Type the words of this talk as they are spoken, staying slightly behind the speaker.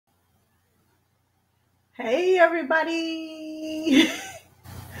Hey, everybody.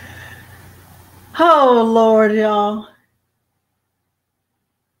 Oh, Lord, y'all.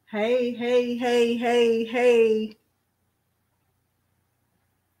 Hey, hey, hey, hey, hey.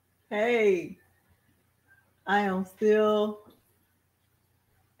 Hey. I am still.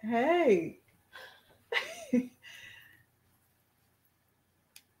 Hey.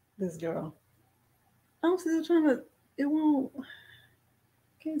 This girl. I'm still trying to. It won't.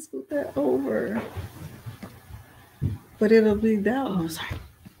 Can't scoot that over. But it'll be that one. Sorry.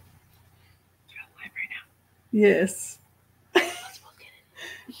 You're on live right now. Yes.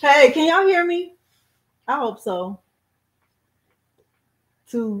 Hey, can y'all hear me? I hope so.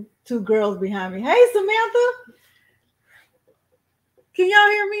 Two girls behind me. Hey, Samantha. Can y'all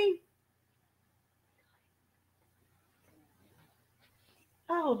hear me?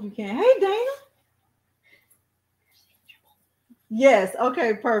 I hope you can. Hey, Dana. Yes.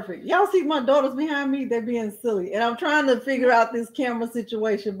 Okay. Perfect. Y'all see my daughters behind me? They're being silly, and I'm trying to figure out this camera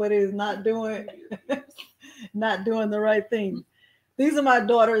situation, but it is not doing, not doing the right thing. These are my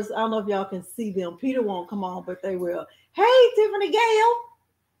daughters. I don't know if y'all can see them. Peter won't come on, but they will. Hey, Tiffany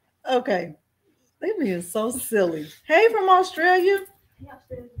Gale. Okay. They're being so silly. Hey, from Australia.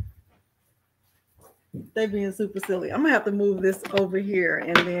 They're being super silly. I'm gonna have to move this over here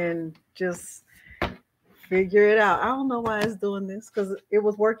and then just figure it out. I don't know why it's doing this because it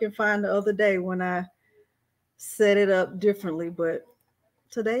was working fine the other day when I set it up differently, but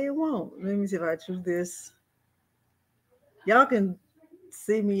today it won't. Let me see if I choose this. Y'all can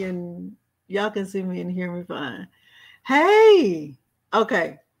see me and hear me fine. Hey,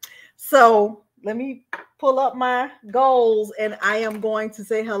 okay. So let me pull up my goals and I am going to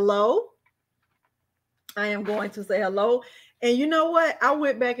say hello. And you know what? I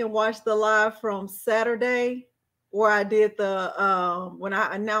went back and watched the live from Saturday where I did the when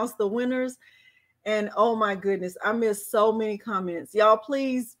I announced the winners. And oh my goodness, I missed so many comments. Y'all,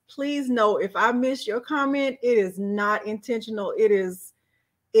 please know if I miss your comment, it is not intentional.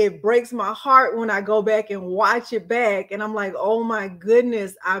 It breaks my heart when I go back and watch it back. And I'm like, oh my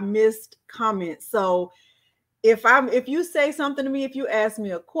goodness, I missed comments. So if you say something to me, if you ask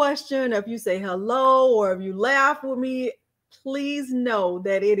me a question, if you say hello, or if you laugh with me, please know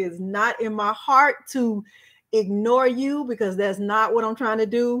that it is not in my heart to ignore you, because that's not what I'm trying to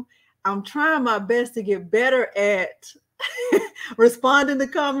do. I'm trying my best to get better at responding to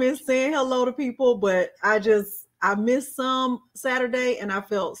comments, saying hello to people, but I missed some Saturday and I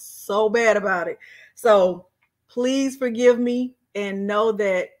felt so bad about it. So please forgive me and know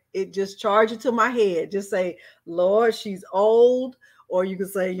that it just charged it to my head. Just say, Lord, she's old, or you can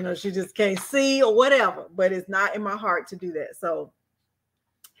say, she just can't see or whatever, but it's not in my heart to do that. So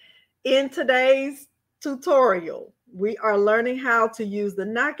in today's tutorial, we are learning how to use the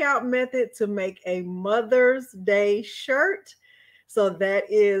knockout method to make a Mother's Day shirt. So that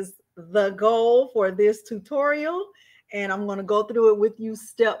is the goal for this tutorial. And I'm going to go through it with you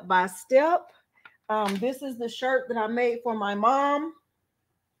step by step. This is the shirt that I made for my mom,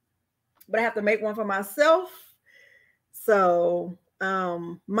 but I have to make one for myself. So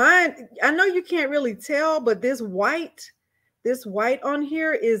mine, I know you can't really tell, but this white on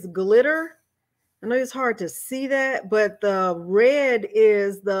here is glitter. I know it's hard to see that, but the red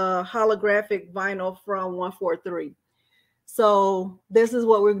is the holographic vinyl from 143. So this is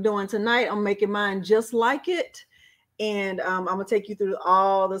what we're doing tonight. I'm making mine just like it. And I'm going to take you through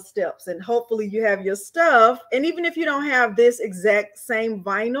all the steps, and hopefully you have your stuff. And even if you don't have this exact same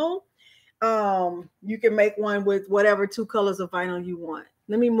vinyl, you can make one with whatever 2 colors of vinyl you want.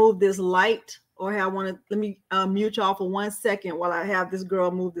 Let me move this light, or let me mute y'all for 1 second while I have this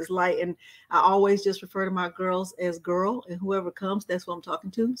girl move this light. And I always just refer to my girls as girl, and whoever comes, that's what I'm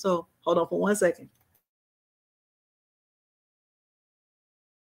talking to. So hold on for 1 second.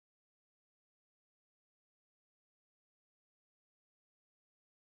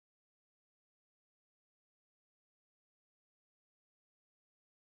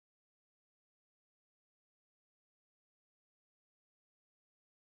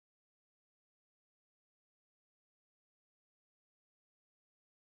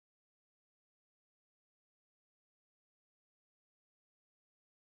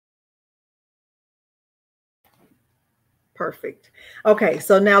 Perfect. Okay,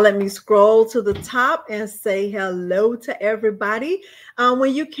 so now let me scroll to the top and say hello to everybody.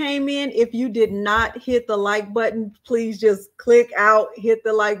 When you came in, if you did not hit the like button, please just click out, hit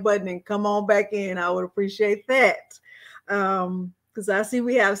the like button, and come on back in. I would appreciate that. Because I see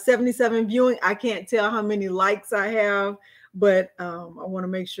we have 77 viewing. I can't tell how many likes I have, but I want to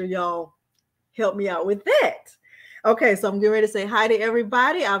make sure y'all help me out with that. Okay, so I'm getting ready to say hi to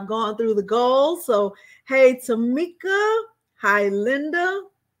everybody. I've gone through the goals. So, hey, Tamika. Hi, Linda.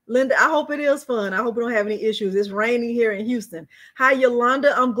 Linda, I hope it is fun. I hope we don't have any issues. It's raining here in Houston. Hi,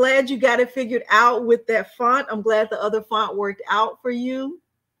 Yolanda. I'm glad you got it figured out with that font. I'm glad the other font worked out for you.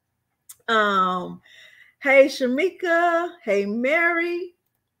 Hey, Shamika. Hey, Mary.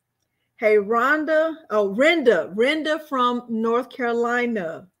 Hey, Rhonda. Oh, Renda from North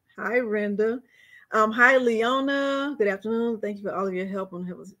Carolina. Hi, Renda. Hi, Leona. Good afternoon. Thank you for all of your help on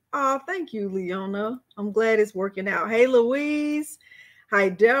help. Oh, thank you, Leona. I'm glad it's working out. Hey, Louise. Hi,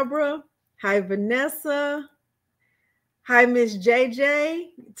 Deborah. Hi, Vanessa. Hi, Miss JJ.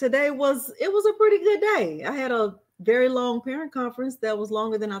 Today it was a pretty good day. I had a very long parent conference that was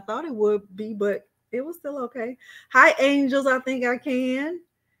longer than I thought it would be, but it was still okay. Hi, Angels. I think I can.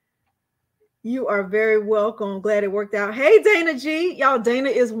 You are very welcome. Glad it worked out. Hey, Dana G. Y'all, Dana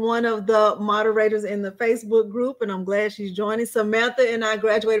is one of the moderators in the Facebook group, and I'm glad she's joining. Samantha and I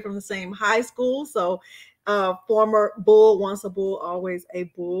graduated from the same high school. So former bull, once a bull, always a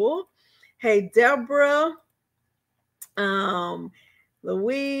bull. Hey, Deborah.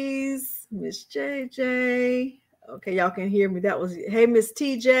 Louise, Miss JJ. Okay, y'all can hear me. That was, hey, Miss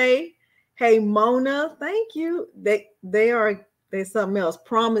TJ. Hey, Mona. Thank you. There's something else.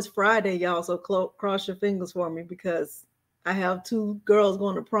 Prom is Friday, y'all. So cross your fingers for me because I have 2 girls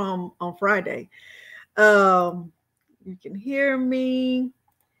going to prom on Friday. You can hear me.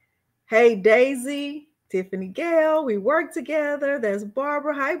 Hey, Daisy, Tiffany Gale. We work together. There's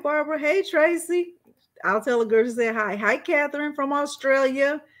Barbara. Hi, Barbara. Hey, Tracy. I'll tell a girl to say hi. Hi, Catherine from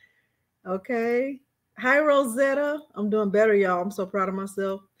Australia. Okay. Hi, Rosetta. I'm doing better, y'all. I'm so proud of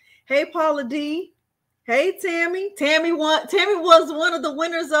myself. Hey, Paula D. Hey, Tammy. Tammy was one of the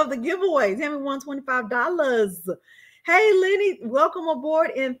winners of the giveaway. Tammy won $25. Hey, Lenny, welcome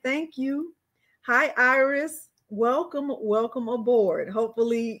aboard and thank you. Hi, Iris. Welcome aboard.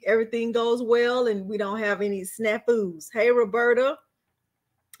 Hopefully everything goes well and we don't have any snafus. Hey, Roberta.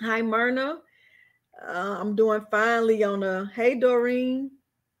 Hi, Myrna. I'm doing fine, Leona. Hey, Doreen.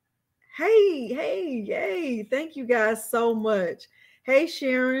 Hey. Thank you guys so much. Hey,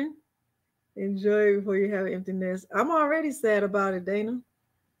 Sharon. Enjoy before you have emptiness. I'm already sad about it, Dana.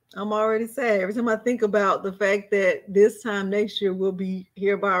 I'm already sad. Every time I think about the fact that this time next year we'll be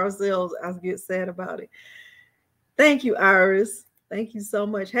here by ourselves, I get sad about it. Thank you, Iris. Thank you so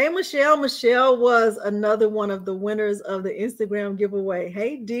much. Hey, Michelle. Michelle was another one of the winners of the Instagram giveaway.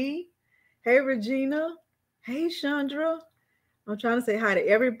 Hey, Dee. Hey, Regina. Hey, Chandra. I'm trying to say hi to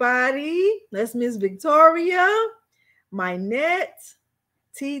everybody. That's Miss Victoria. Minette.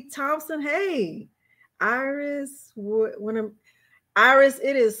 T. Thompson. Hey, Iris. Iris,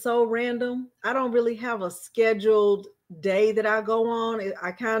 it is so random. I don't really have a scheduled day that I go on.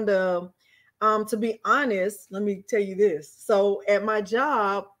 I kind of, to be honest, let me tell you this. So at my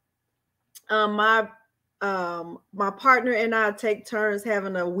job, my partner and I take turns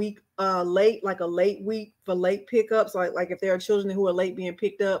having a week late, like a late week for late pickups. Like if there are children who are late being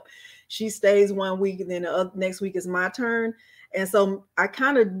picked up, she stays 1 week and then the next week is my turn. And so I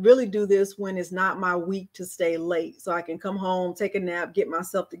kind of really do this when it's not my week to stay late. So I can come home, take a nap, get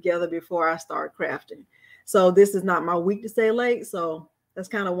myself together before I start crafting. So this is not my week to stay late. So that's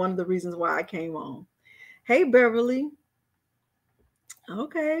kind of one of the reasons why I came on. Hey, Beverly.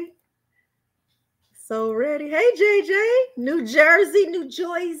 Okay. So ready. Hey, JJ. New Jersey, New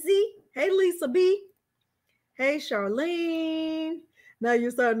Jersey. Hey, Lisa B. Hey, Charlene. Now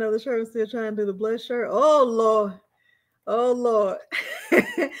you start another shirt. I'm still trying to do the blush shirt. Oh, Lord. Oh, Lord.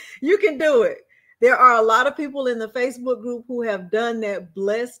 You can do it. There are a lot of people in the Facebook group who have done that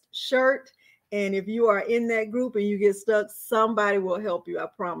blessed shirt. And if you are in that group and you get stuck, somebody will help you. I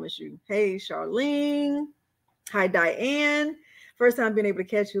promise you. Hey, Charlene. Hi, Diane. First time being able to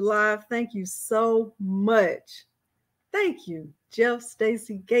catch you live. Thank you so much. Thank you, Jeff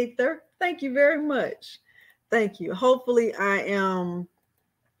Stacy Gaither. Thank you very much. Thank you. Hopefully I am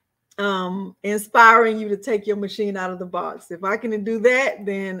inspiring you to take your machine out of the box. If I can do that,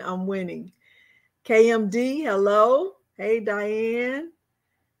 then I'm winning. KMD, hello. Hey, Diane.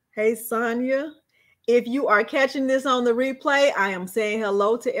 Hey, Sonia. If you are catching this on the replay, I am saying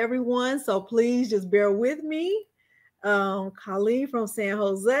hello to everyone. So please just bear with me. Colleen from San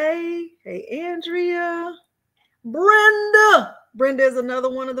Jose. Hey, Andrea. Brenda is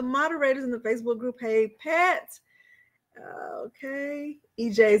another one of the moderators in the Facebook group. Hey, Pat. Okay.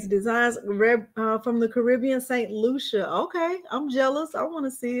 EJ's Designs from the Caribbean, St. Lucia. Okay. I'm jealous. I want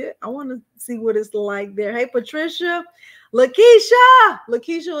to see it. I want to see what it's like there. Hey, Patricia.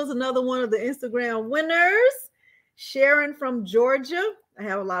 Lakeisha is another one of the Instagram winners. Sharon from Georgia. I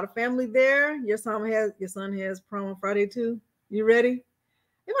have a lot of family there. Your son has prom on Friday too. You ready?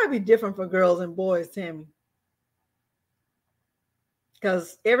 It might be different for girls and boys, Tammy.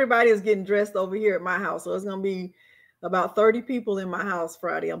 Because everybody is getting dressed over here at my house. So it's going to be about 30 people in my house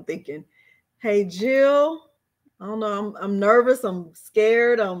Friday, I'm thinking. Hey, Jill. I don't know. I'm nervous. I'm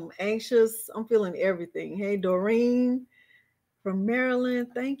scared. I'm anxious. I'm feeling everything. Hey, Doreen from Maryland.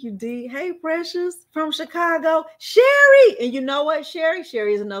 Thank you, Dee. Hey, Precious from Chicago. Sherry. And you know what, Sherry?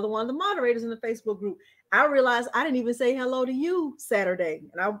 Sherry is another one of the moderators in the Facebook group. I realized I didn't even say hello to you Saturday,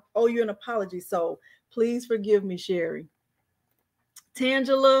 and I owe you an apology. So please forgive me, Sherry.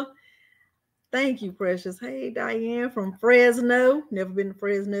 Tangela. Thank you, Precious. Hey, Diane from Fresno. Never been to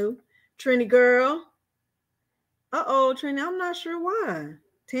Fresno. Trini girl. Uh-oh, Trini, I'm not sure why.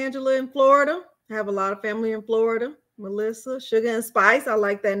 Tangela in Florida. I have a lot of family in Florida. Melissa, Sugar and Spice. I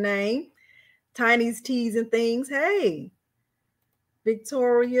like that name. Tiny's Teas and Things. Hey.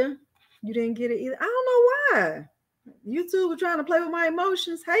 Victoria. You didn't get it either. I don't know why. YouTube were trying to play with my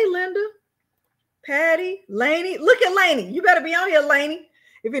emotions. Hey, Linda. Patty. Lainey. Look at Lainey. You better be on here, Lainey.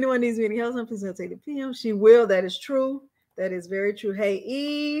 If anyone needs me any help, please don't take the PM. She will. That is true. That is very true. Hey,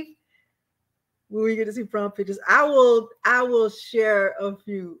 Eve. When we get to see prom pictures, I will share a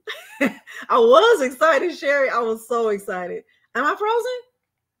few. I was excited, Sherry. I was so excited. Am I frozen?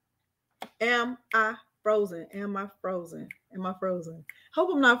 Am I frozen? Am I frozen? Am I frozen?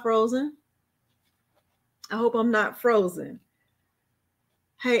 Hope I'm not frozen. I hope I'm not frozen.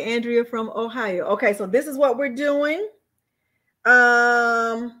 Hey, Andrea from Ohio. Okay, so this is what we're doing.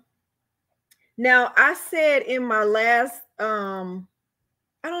 Now I said in my last, I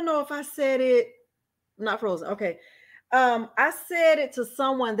don't know if I said it. Not frozen. Okay. I said it to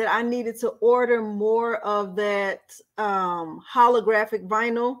someone that I needed to order more of that holographic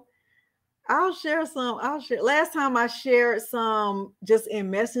vinyl. I'll share some. Last time I shared some just in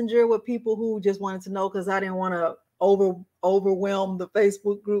Messenger with people who just wanted to know, because I didn't want to overwhelm the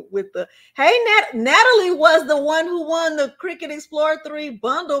Facebook group with the, hey, Natalie was the one who won the Cricut Explorer 3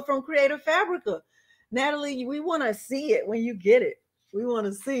 bundle from Creative Fabrica. Natalie, we want to see it when you get it. We want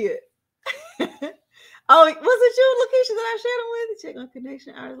to see it. Oh, was it you, Lakeisha, that I shared them with? Check on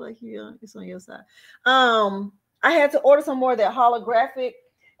connection. I was like, yeah, it's on your side. I had to order some more of that holographic,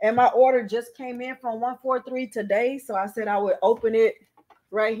 and my order just came in from 143 today. So I said I would open it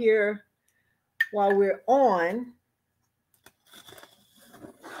right here while we're on.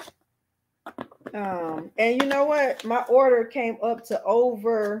 And you know what? My order came up to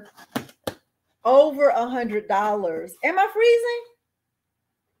over $100. Am I freezing?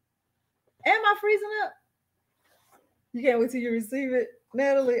 Am I freezing up? You can't wait till you receive it,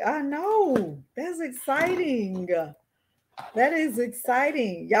 Natalie. I know. That's exciting. That is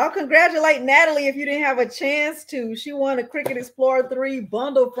exciting. Y'all congratulate Natalie if you didn't have a chance to. She won a Cricut Explorer 3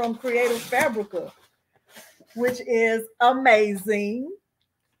 bundle from Creative Fabrica, which is amazing.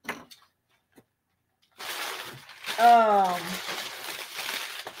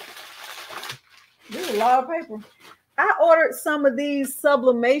 There's a lot of paper. I ordered some of these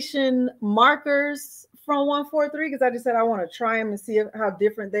sublimation markers from 143 because I just said I want to try them and see how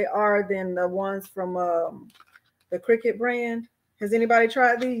different they are than the ones from the Cricut brand. Has anybody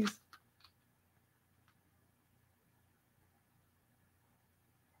tried these?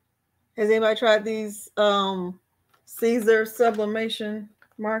 Has anybody tried these Caesar sublimation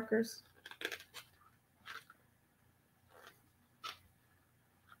markers?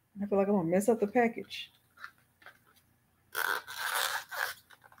 I feel like I'm gonna mess up the package.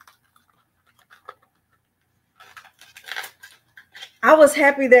 I was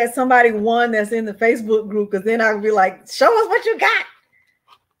happy that somebody won that's in the Facebook group, because then I would be like, show us what you got.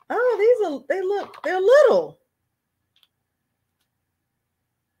 Oh, they're little.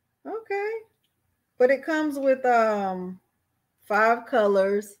 Okay. But it comes with 5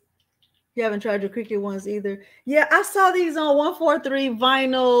 colors. You haven't tried your Cricut ones either. Yeah, I saw these on 143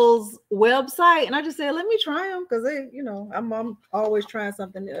 Vinyl's website, and I just said, let me try them, because they, you know, I'm always trying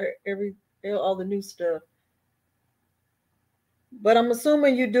something, all the new stuff. But I'm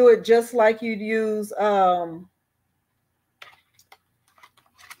assuming you do it just like you'd use the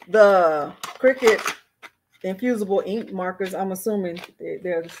Cricut infusible ink markers. I'm assuming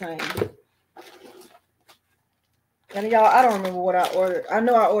they're the same. And y'all, I don't remember what I ordered. I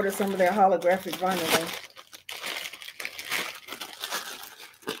know I ordered some of their holographic vinyl.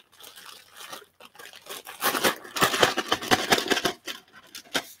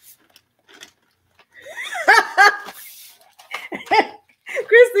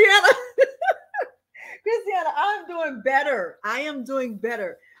 Christiana, I'm doing better. I am doing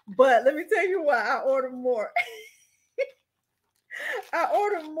better. But let me tell you why I ordered more. I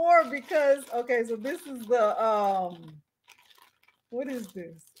ordered more because okay, so this is the what is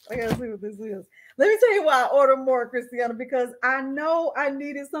this? I gotta see what this is. Let me tell you why I ordered more, Christiana, because I know I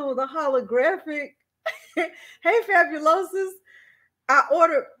needed some of the holographic. Hey, Fabulosis. I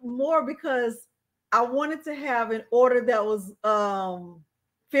ordered more because I wanted to have an order that was $50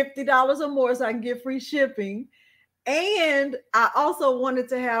 or more so I can get free shipping. And I also wanted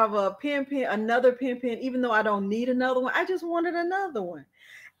to have a another pen, even though I don't need another one. I just wanted another one.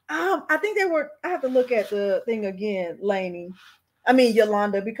 I think they were, I have to look at the thing again, Lainey. I mean,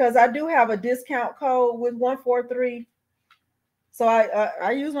 Yolanda, because I do have a discount code with 143. So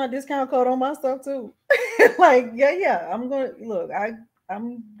I use my discount code on my stuff too. Like, yeah. I'm gonna look,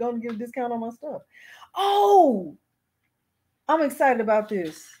 I'm gonna give a discount on my stuff. Oh, I'm excited about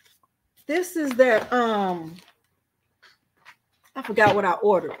this. This is that I forgot what I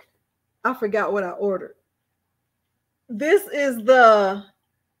ordered. This is the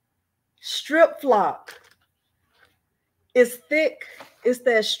strip flock. It's thick. It's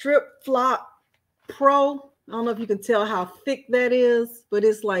that strip flock pro. I don't know if you can tell how thick that is, but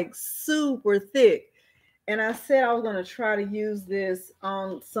it's like super thick. And I said I was going to try to use this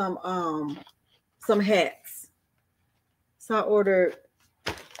on some hats. So I ordered,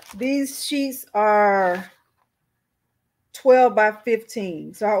 these sheets are 12 by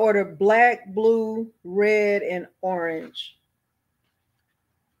 15. So I ordered black, blue, red, and orange.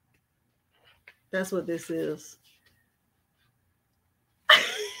 That's what this is.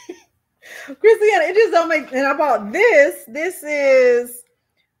 Christiana, it just don't make, and I bought this. This is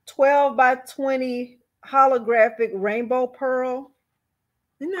 12 by 20 holographic rainbow pearl.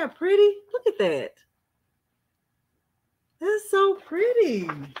 Isn't that pretty? Look at that. That's so pretty.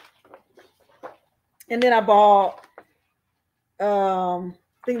 And then I bought, I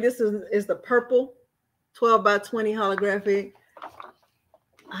think this is the purple 12 by 20 holographic.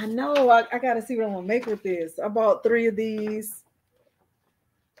 I know, I got to see what I'm going to make with this. I bought 3 of these.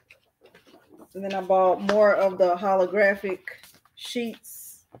 And then I bought more of the holographic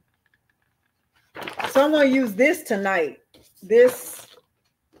sheets. So I'm going to use this tonight. I'm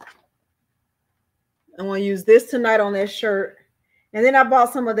going to use this tonight on that shirt. And then I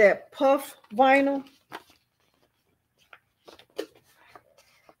bought some of that puff vinyl. I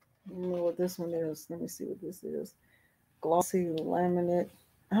don't know what this one is. Let me see what this is. Glossy laminate.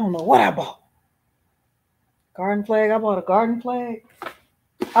 I don't know what I bought. Garden flag. I bought a garden flag.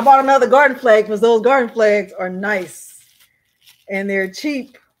 I bought another garden flag because those garden flags are nice and they're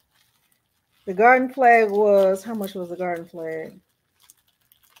cheap. The garden flag was, how much was the garden flag?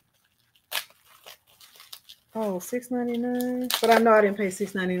 Oh, $6.99. But I know I didn't pay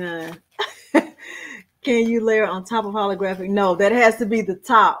 $6.99. Can you layer on top of holographic? No, that has to be the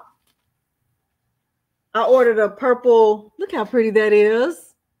top. I ordered a purple. Look how pretty that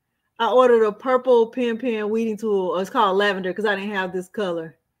is. I ordered a purple pen weeding tool. It's called lavender because I didn't have this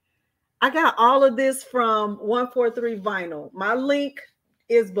color. I got all of this from 143 Vinyl. My link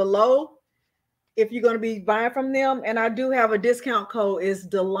is below if you're going to be buying from them. And I do have a discount code. It's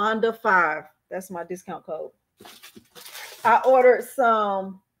Delonda5. That's my discount code. I ordered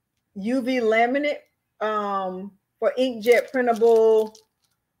some UV laminate for inkjet printable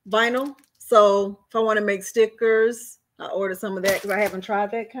vinyl. So if I want to make stickers, I ordered some of that because I haven't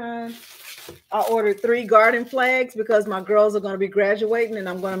tried that kind. I ordered 3 garden flags because my girls are going to be graduating and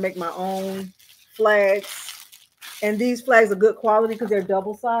I'm going to make my own flags. And these flags are good quality because they're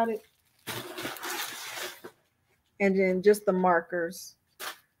double-sided. And then just the markers.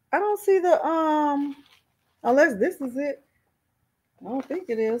 I don't see the, unless this is it. I don't think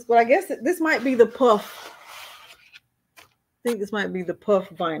it is, but I guess this might be the puff. I think this might be the puff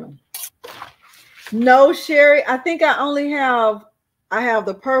vinyl. No, Sherry, I think I only have, I have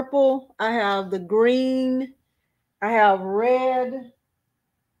the purple, I have the green, I have red,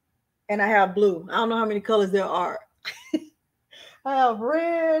 and I have blue. I don't know how many colors there are. I have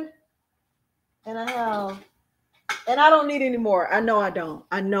red, and I don't need any more. I know I don't.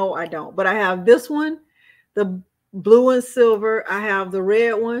 But I have this one, the blue and silver. I have the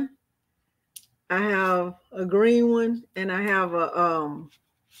red one. I have a green one, and I have a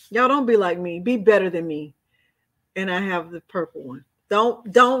y'all don't be like me. Be better than me. And I have the purple one. Don't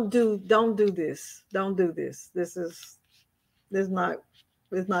do this. Don't do this. This is not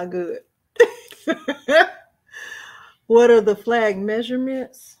good. What are the flag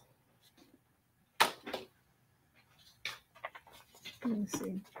measurements? Let me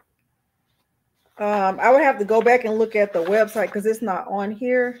see. I would have to go back and look at the website because it's not on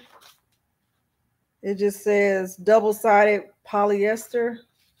here. It just says double-sided polyester.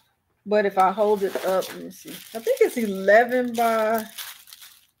 But if I hold it up, let me see. I think it's 11 by...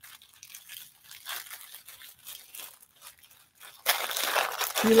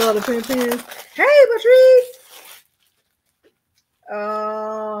 You love the pen pens? Hey, Patrice!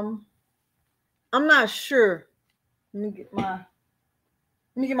 I'm not sure. Let me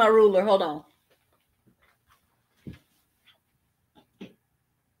get my ruler. Hold on.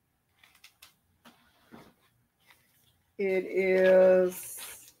 It is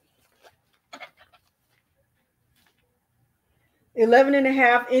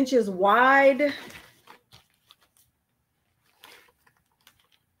 11.5 inches wide.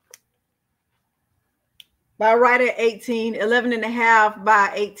 By right at 18, 11.5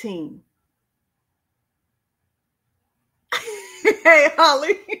 by 18. Hey,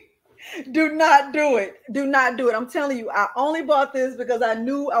 Holly, do not do it. Do not do it. I'm telling you, I only bought this because I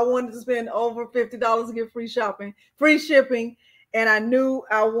knew I wanted to spend over $50 to get free shipping. And I knew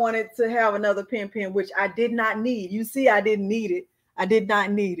I wanted to have another pen, which I did not need. You see, I didn't need it. I did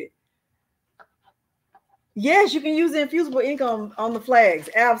not need it. Yes, you can use infusible ink on the flags.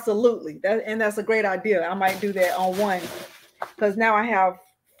 Absolutely. That's a great idea. I might do that on one because now I have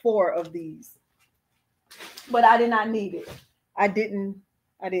 4 of these. But I did not need it. I didn't.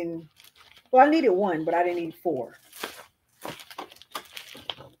 Well, I needed 1, but I didn't need 4.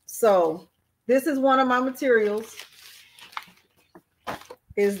 So this is one of my materials.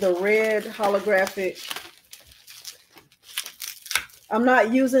 Is the red holographic. I'm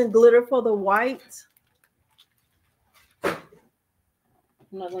not using glitter for the white. I'm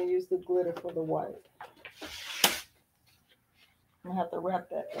not going to use the glitter for the white. I'm going to have to wrap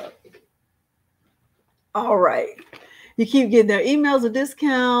that up. All right. You keep getting their emails or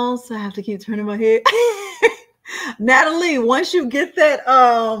discounts. I have to keep turning my head. Natalie, once you get that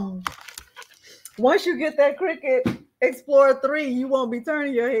Cricut Explorer 3, you won't be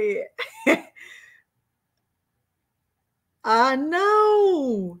turning your head. I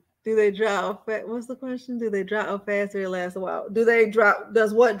know. Do they dry up fast? What's the question? Do they dry up fast or it lasts a while?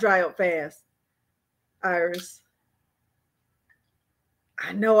 Does what dry up fast? Iris.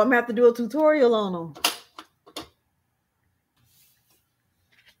 I know I'm gonna have to do a tutorial on them.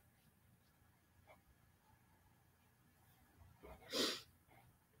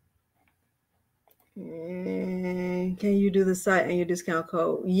 And can you do the site and your discount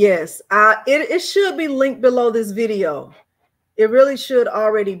code? Yes. It should be linked below this video. It really should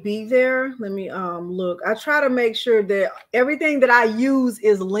already be there. Let me look. I try to make sure that everything that I use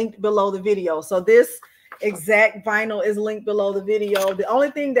is linked below the video. So this exact vinyl is linked below the video. The only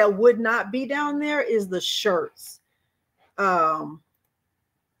thing that would not be down there is the shirts. That's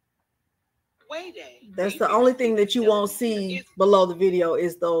the only thing that you won't see below the video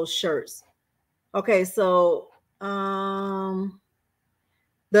is those shirts. Okay, so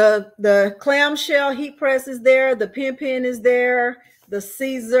the clamshell heat press is there, the pen is there, the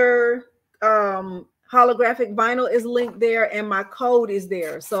Caesar holographic vinyl is linked there, and my code is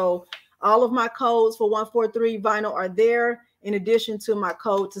there. So all of my codes for 143 vinyl are there, in addition to my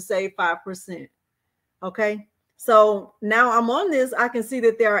code to save 5%. Okay, so now I'm on this. I can see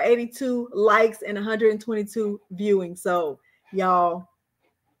that there are 82 likes and 122 viewing. So y'all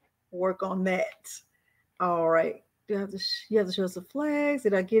work on that. All right. You have to show us the flags.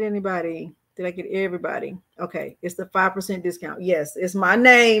 Did I get anybody? Did I get everybody? Okay. It's the 5% discount. Yes. It's my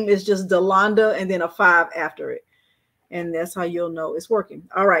name. It's just Delonda and then a 5 after it. And that's how you'll know it's working.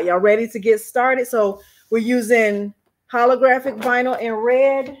 All right. Y'all ready to get started? So we're using holographic vinyl in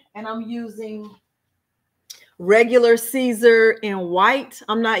red, and I'm using regular Caesar in white.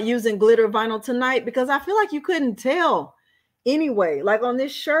 I'm not using glitter vinyl tonight because I feel like you couldn't tell. Anyway, like on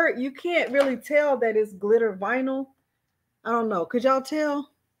this shirt, you can't really tell that it's glitter vinyl. I don't know. Could y'all tell?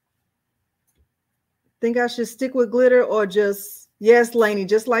 Think I should stick with glitter or just, yes, Lainey,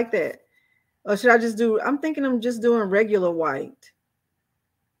 just like that. Or should I just I'm thinking I'm just doing regular white.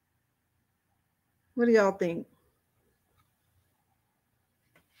 What do y'all think?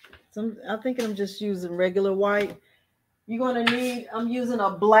 I'm thinking I'm just using regular white. You're going to need, I'm using a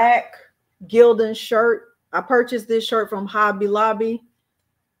black Gildan shirt. I purchased this shirt from Hobby Lobby.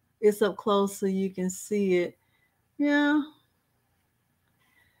 It's up close so you can see it. Yeah.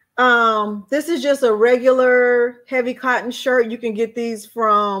 This is just a regular heavy cotton shirt. You can get these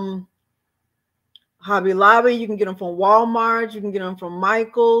from Hobby Lobby. You can get them from Walmart. You can get them from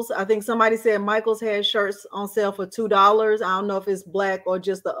Michael's. I think somebody said Michael's had shirts on sale for $2. I don't know if it's black or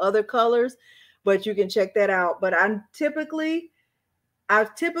just the other colors, but you can check that out. But I typically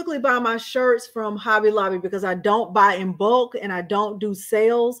buy my shirts from Hobby Lobby because I don't buy in bulk and I don't do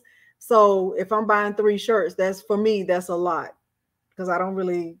sales. So if I'm buying 3 shirts, for me, that's a lot because I don't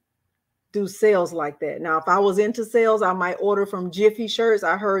really do sales like that. Now, if I was into sales, I might order from Jiffy Shirts.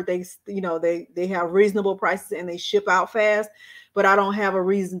 I heard they, you know, they have reasonable prices and they ship out fast, but I don't have a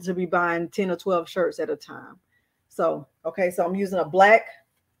reason to be buying 10 or 12 shirts at a time. So, okay, so I'm using a black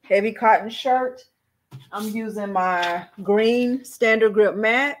heavy cotton shirt. I'm using my green standard grip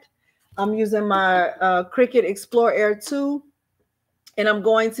mat. I'm using my Cricut Explore Air 2. And I'm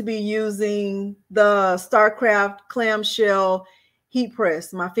going to be using the StarCraft clamshell heat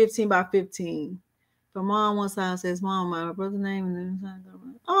press, my 15 by 15. For mom, one side says mom, my brother's name, and then inside.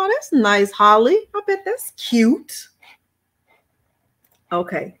 Oh, that's nice, Holly. I bet that's cute.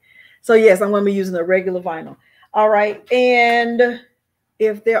 Okay, so yes, I'm going to be using a regular vinyl. All right, and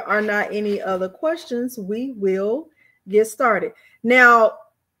if there are not any other questions, we will get started. Now,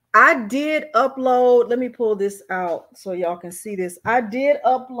 I did upload, let me pull this out so y'all can see this. I did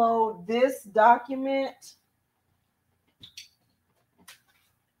upload this document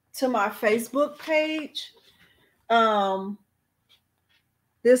to my Facebook page.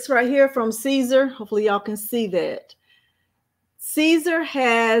 This right here from Caesar. Hopefully y'all can see that. Caesar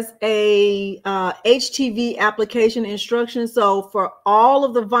has a HTV application instruction. So for all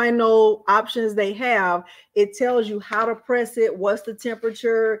of the vinyl options they have, it tells you how to press it, what's the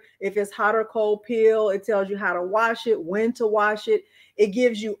temperature, if it's hot or cold peel. It tells you how to wash it, when to wash it. It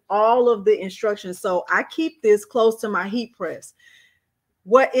gives you all of the instructions. So I keep this close to my heat press.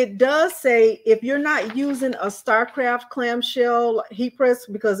 What it does say, if you're not using a StarCraft clamshell heat press,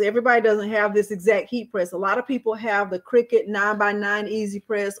 because everybody doesn't have this exact heat press. A lot of people have the Cricut 9x9 easy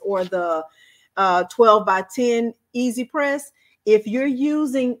press or the 12x10 easy press. If you're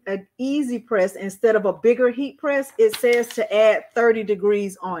using an easy press instead of a bigger heat press, it says to add 30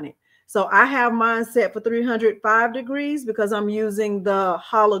 degrees on it. So I have mine set for 305 degrees because I'm using the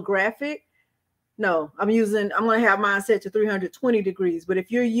holographic. No, I'm going to have mine set to 320 degrees. But if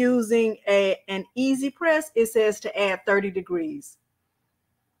you're using an easy press, it says to add 30 degrees.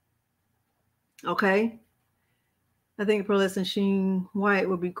 Okay. I think pearlescent sheen white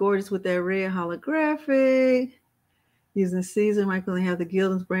would be gorgeous with that red holographic. Using Caesar, Might only have the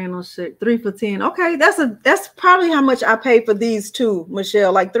Gildan's brand on shirt. 3 for $10. Okay, that's probably how much I paid for these two,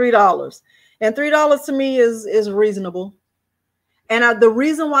 Michelle, like $3. And $3 to me is reasonable. And the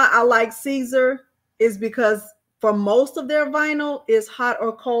reason why I like Caesar is because for most of their vinyl is hot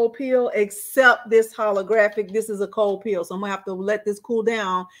or cold peel, except this holographic. This is a cold peel. So I'm gonna have to let this cool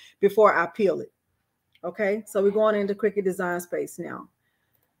down before I peel it. Okay, so we're going into Cricut Design Space now.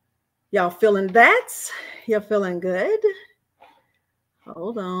 Y'all feeling that? You're feeling good?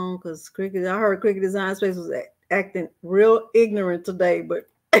 Hold on, because I heard Cricut Design Space was acting real ignorant today, but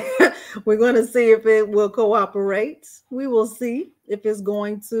we're going to see if it will cooperate. We will see if it's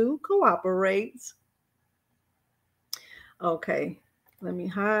going to cooperate. Okay, let me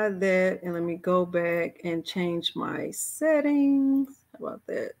hide that and let me go back and change my settings. How about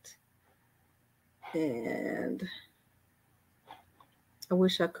that? And I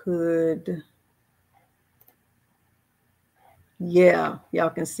wish I could. Yeah, y'all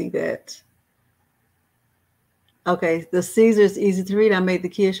can see that. Okay, the Caesar is easy to read. I made the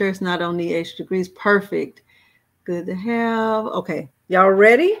kid shirts, not on the extra degrees. Perfect. Good to have. Okay, y'all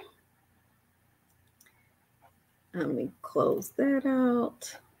ready? Let me close that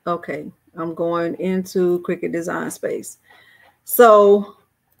out. Okay, I'm going into Cricut Design Space. So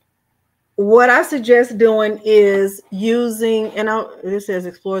what I suggest doing is using, and this says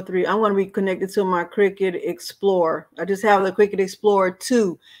Explore 3. I'm going to be connected to my Cricut Explore. I just have the Cricut Explorer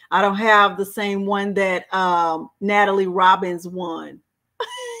 2. I don't have the same one that Natalie Robbins won.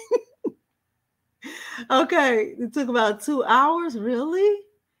 Okay, it took about 2 hours. Really?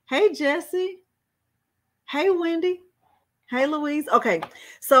 Hey, Jesse. Hey, Wendy. Hey, Louise. Okay,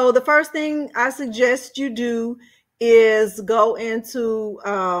 so the first thing I suggest you do is go into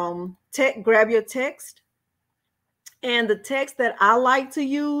grab your text. And the text that I like to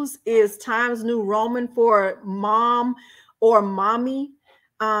use is Times New Roman for mom or mommy.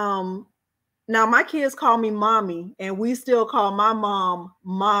 Now, my kids call me mommy, and we still call my mom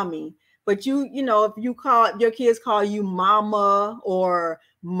mommy. But you know, if your kids call you mama or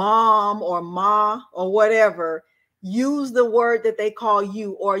mom or ma or whatever, use the word that they call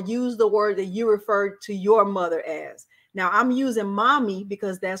you, or use the word that you refer to your mother as. Now, I'm using mommy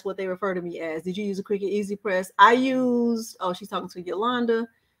because that's what they refer to me as. Did you use a Cricut Easy Press? I used, oh, she's talking to Yolanda.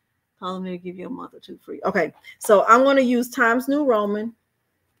 Call me to give you a month or two free. Okay, so I'm going to use Times New Roman.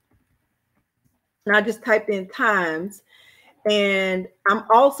 And I just typed in Times. And I'm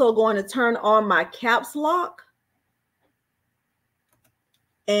also going to turn on my caps lock.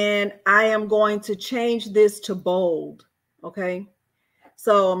 And I am going to change this to bold. Okay.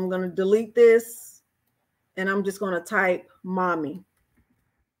 So I'm going to delete this and I'm just going to type mommy.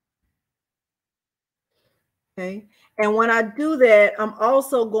 Okay. And when I do that, I'm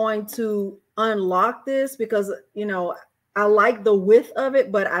also going to unlock this because, you know, I like the width of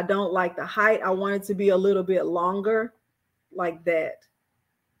it, but I don't like the height. I want it to be a little bit longer like that.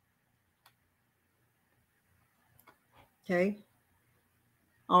 Okay.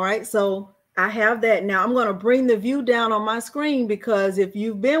 All right. So I have that. Now I'm going to bring the view down on my screen because if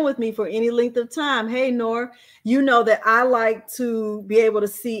you've been with me for any length of time, hey, Nor, you know that I like to be able to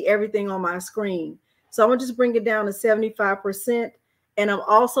see everything on my screen. So I'm going to just bring it down to 75%. And I'm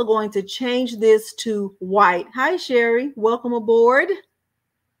also going to change this to white. Hi, Sherry. Welcome aboard.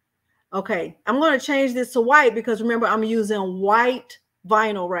 Okay. I'm going to change this to white because remember, I'm using white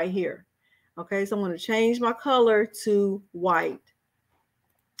vinyl right here. Okay. So I'm going to change my color to white.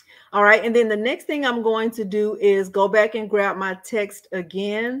 All right. And then the next thing I'm going to do is go back and grab my text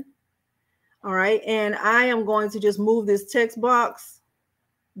again. All right. And I am going to just move this text box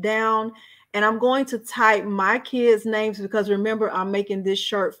down and I'm going to type my kids' names because remember, I'm making this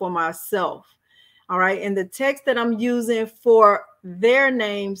shirt for myself. All right. And the text that I'm using for their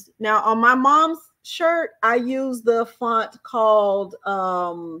names. Now on my mom's shirt, I use the font called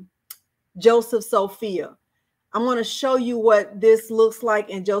Joseph Sophia. I'm going to show you what this looks like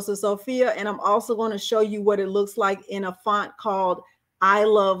in Joseph Sophia. And I'm also going to show you what it looks like in a font called I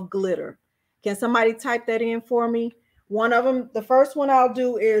Love Glitter. Can somebody type that in for me? One of them, the first one I'll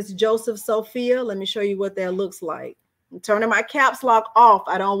do is Joseph Sophia. Let me show you what that looks like. I'm turning my caps lock off.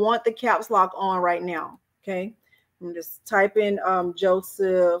 I don't want the caps lock on right now. Okay. I'm just typing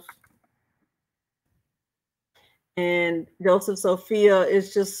Joseph. And Joseph Sophia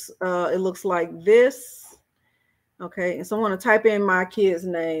is just, it looks like this. Okay. And so I'm going to type in my kids'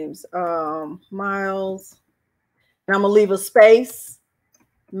 names, Miles. And I'm going to leave a space,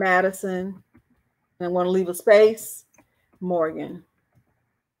 Madison. And I'm going to leave a space, Morgan.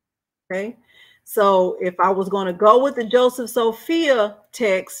 Okay. So if I was going to go with the Joseph Sophia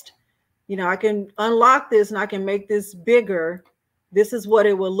text, you know, I can unlock this and I can make this bigger. This is what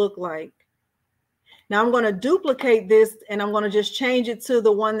it will look like. Now I'm going to duplicate this and I'm going to just change it to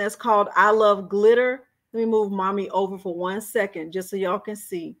the one that's called I Love Glitter. Let me move mommy over for 1 second just so y'all can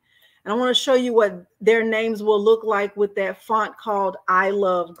see. And I want to show you what their names will look like with that font called I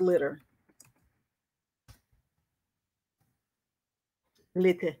Love Glitter.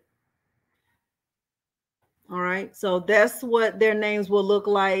 Glitter. All right, so that's what their names will look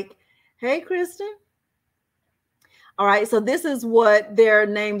like. Hey, Kristen. All right, so this is what their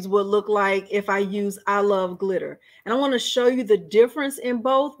names would look like if I use I Love Glitter. And I want to show you the difference in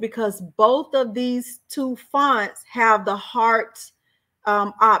both because both of these two fonts have the heart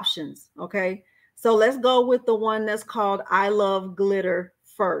options, okay? So let's go with the one that's called I Love Glitter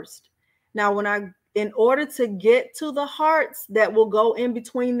first. Now, in order to get to the hearts that will go in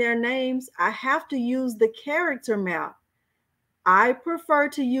between their names, I have to use the character map. I prefer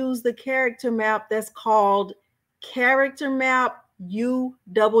to use the character map that's called Character Map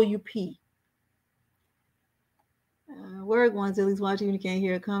UWP. Where are Gonzale's watching? You can't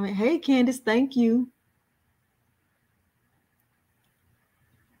hear a comment. Hey, Candace, thank you.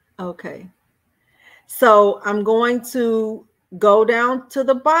 Okay. So I'm going to go down to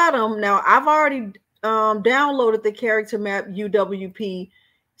the bottom. Now, I've already downloaded the Character Map UWP.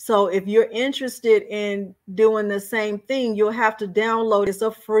 So if you're interested in doing the same thing, you'll have to download. It's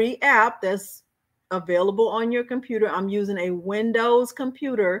a free app that's available on your computer. I'm using a Windows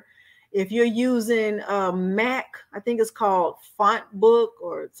computer. If you're using a Mac, I think it's called Font Book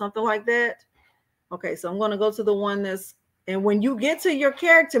or something like that. Okay, so I'm going to go to the one that's, and when you get to your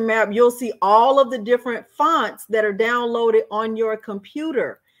character map, you'll see all of the different fonts that are downloaded on your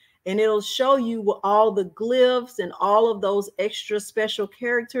computer. And it'll show you all the glyphs and all of those extra special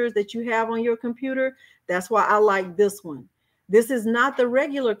characters that you have on your computer. That's why I like this one. This is not the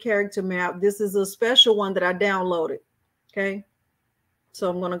regular character map. This is a special one that I downloaded. Okay. So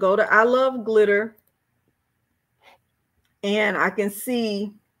I'm going to go to I Love Glitter. And I can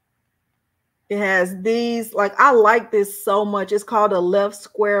see it has these, like, I like this so much. It's called a left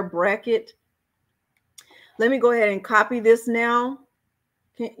square bracket. Let me go ahead and copy this now.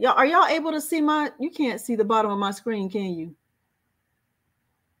 Are y'all able to see you can't see the bottom of my screen, can you?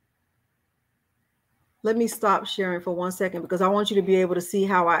 Let me stop sharing for 1 second because I want you to be able to see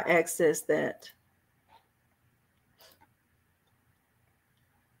how I access that.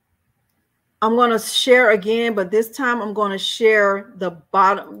 I'm going to share again, but this time I'm going to share the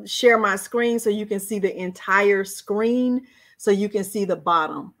bottom, share my screen so you can see the entire screen, so you can see the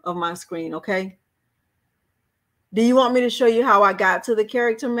bottom of my screen, okay? Do you want me to show you how I got to the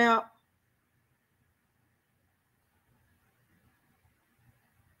character map?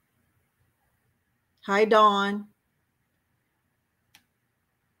 Hi, Dawn.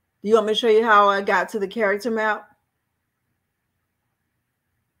 Do you want me to show you how I got to the character map?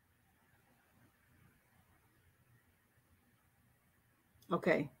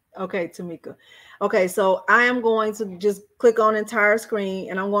 Okay. Okay, Tamika. Okay, so I am going to just click on entire screen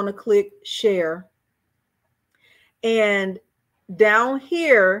and I'm going to click share. And down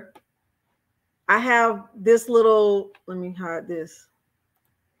here, I have this little, let me hide this.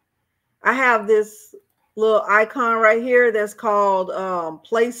 I have this little icon right here that's called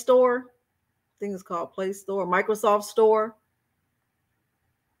Play Store. I think it's called Play Store, Microsoft Store.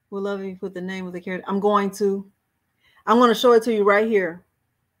 We'll love if you put the name of the character. I'm going to show it to you right here.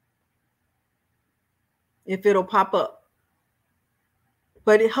 If it'll pop up.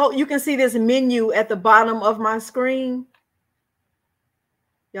 But you can see this menu at the bottom of my screen.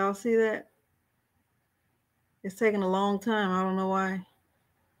 Y'all see that? It's taking a long time. I don't know why.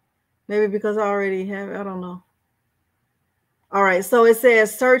 Maybe because I already have it. I don't know. All right. So it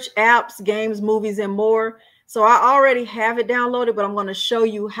says search apps, games, movies, and more. So I already have it downloaded, but I'm going to show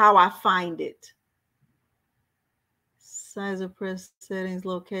you how I find it. Size of press, settings,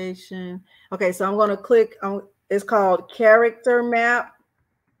 location. Okay. So I'm going to click on, it's called Character Map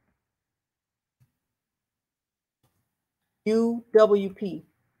UWP.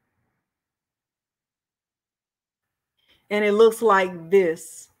 And it looks like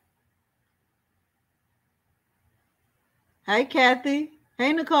this. Hi, Kathy.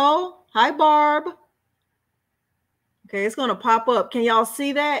 Hey, Nicole. Hi, Barb. Okay, it's going to pop up. Can y'all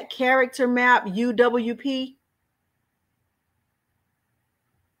see that? Character Map UWP.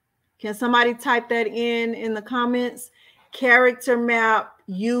 Can somebody type that in the comments? Character Map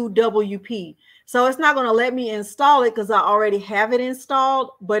UWP. So it's not going to let me install it because I already have it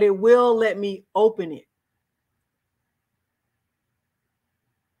installed, but it will let me open it.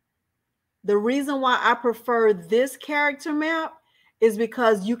 The reason why I prefer this character map is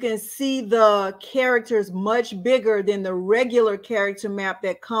because you can see the characters much bigger than the regular character map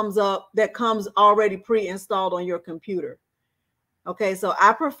that comes already pre-installed on your computer. Okay, so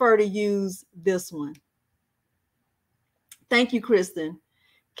I prefer to use this one. Thank you, Kristen.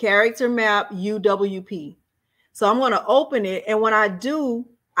 Character Map UWP. So I'm going to open it, and when I do,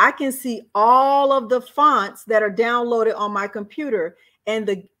 I can see all of the fonts that are downloaded on my computer. And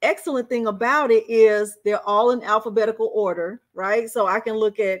the excellent thing about it is they're all in alphabetical order, right? So I can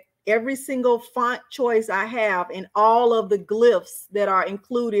look at every single font choice I have and all of the glyphs that are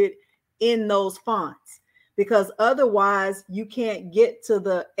included in those fonts, because otherwise you can't get to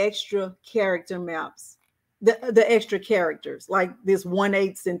the extra character maps, the extra characters like this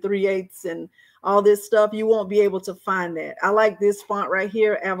 1/8 and 3/8 and all this stuff. You won't be able to find that. I like this font right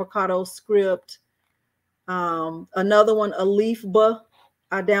here, Avocado Script. Another one, Alifba.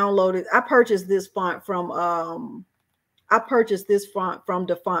 I purchased this font from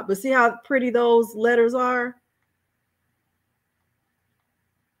DeFont. But see how pretty those letters are?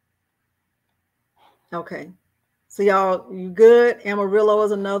 Okay. So y'all, you good? Amarillo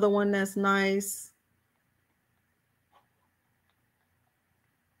is another one that's nice.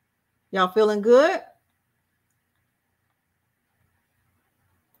 Y'all feeling good?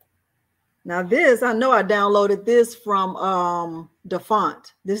 Now this, I know I downloaded this from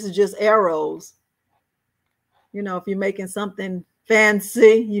DeFont. This is just arrows. You know, if you're making something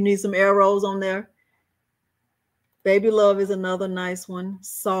fancy, you need some arrows on there. Baby Love is another nice one,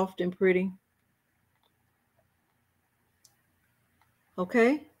 soft and pretty.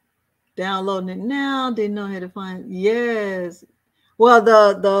 Okay, downloading it now. Didn't know how to find. Yes. Well,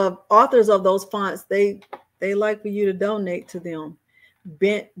 the authors of those fonts, they like for you to donate to them.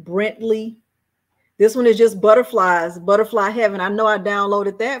 Brentley. This one is just butterflies, Butterfly Heaven. I know I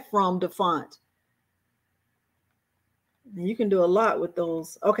downloaded that from DeFont. You can do a lot with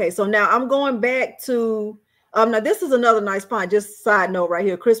those. Okay, so now I'm going back to now this is another nice font. Just side note right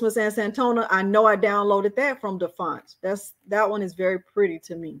here, Christmas and Santona. I know I downloaded that from DeFont. That one is very pretty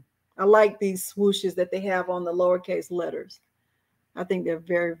to me. I like these swooshes that they have on the lowercase letters. I think they're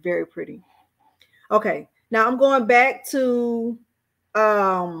very, very pretty. Okay, now I'm going back to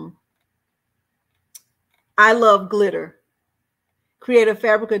I Love Glitter. Creative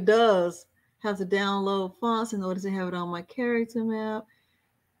Fabrica does have to download fonts in order to have it on my character map.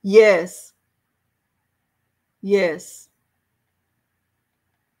 Yes. Yes.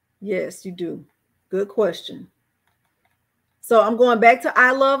 Yes, you do. Good question. So I'm going back to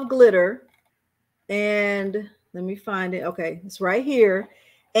I Love Glitter, and let me find it. Okay, it's right here.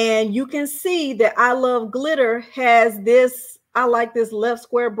 And you can see that I Love Glitter has this, I like this left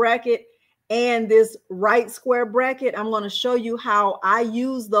square bracket and this right square bracket. I'm going to show you how I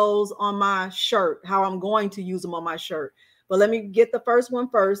use those on my shirt, how I'm going to use them on my shirt. But let me get the first one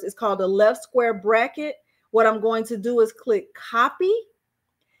first. It's called the left square bracket. What I'm going to do is click copy,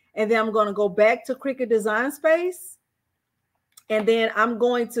 and then I'm going to go back to Cricut Design Space. And then I'm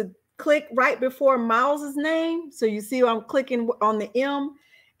going to click right before Miles's name. So you see I'm clicking on the M,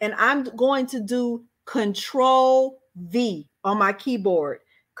 and I'm going to do Control V on my keyboard.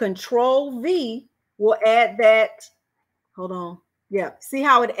 Control V will add that. Hold on. Yeah. See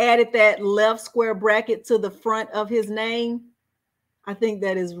how it added that left square bracket to the front of his name? I think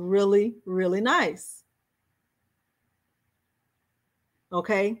that is really, really nice.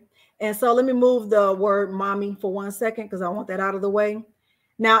 Okay. And so let me move the word mommy for 1 second because I want that out of the way.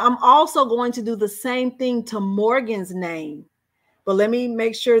 Now I'm also going to do the same thing to Morgan's name, but let me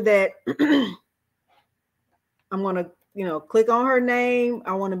make sure that I'm going to, click on her name.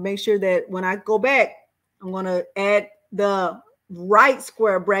 I want to make sure that when I go back, I'm going to add the right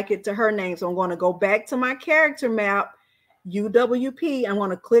square bracket to her name. So I'm going to go back to my character map, UWP. I'm going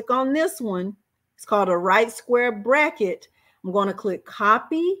to click on this one. It's called a right square bracket. I'm going to click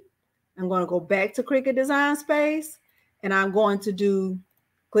copy. I'm going to go back to Cricut Design Space, and I'm going to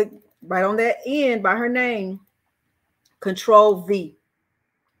click right on that end by her name, Control V.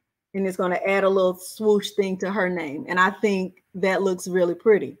 And it's going to add a little swoosh thing to her name. And I think that looks really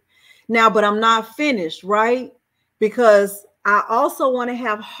pretty. Now, but I'm not finished, right? Because I also want to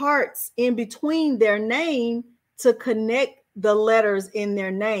have hearts in between their name to connect the letters in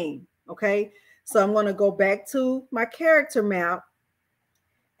their name. Okay. So I'm going to go back to my character map,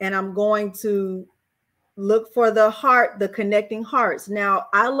 and I'm going to look for the heart, the connecting hearts. Now,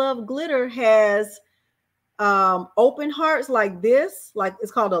 I Love Glitter has open hearts like this, like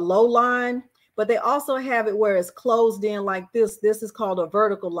it's called a low line, but they also have it where it's closed in like this. This is called a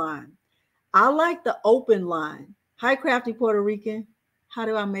vertical line. I like the open line. Hi, Crafty Puerto Rican. How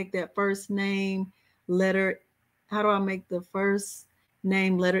do I make that first name letter? How do I make the first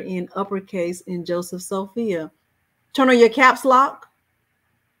name letter in uppercase in Joseph Sophia? Turn on your caps lock.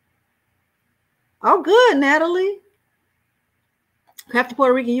 Oh, good, Natalie. Crafty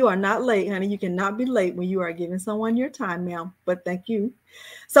Puerto Rican, you are not late, honey. You cannot be late when you are giving someone your time, ma'am. But thank you.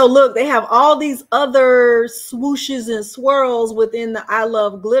 So look, they have all these other swooshes and swirls within the I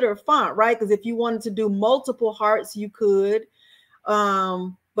Love Glitter font, right? Because if you wanted to do multiple hearts, you could.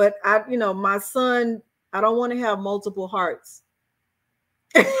 But my son, I don't want to have multiple hearts.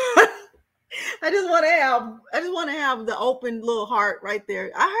 I just want to have the open little heart right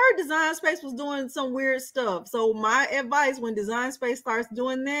there. I heard Design Space was doing some weird stuff. So my advice when Design Space starts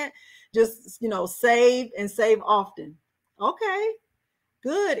doing that, just, save and save often. Okay,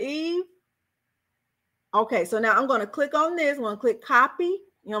 good, Eve. Okay, so now I'm going to click on this. I'm going to click copy.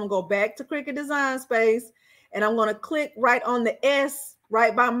 I'm going to go back to Cricut Design Space, and I'm going to click right on the S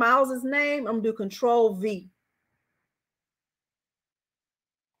right by Miles's name. I'm going to do Control V.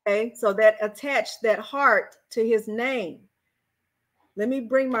 Okay, so that attached that heart to his name. Let me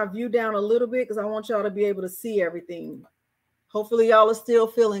bring my view down a little bit because I want y'all to be able to see everything. Hopefully y'all are still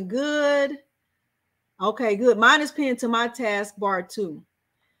feeling good. Okay, good. Mine is pinned to my taskbar too.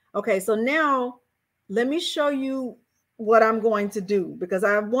 Okay, so now let me show you what I'm going to do because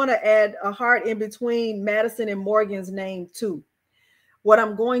I want to add a heart in between Madison and Morgan's name too. What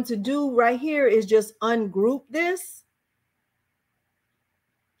I'm going to do right here is just ungroup this.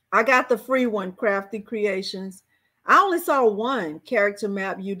 I got the free one, Crafty Creations. I only saw one, Character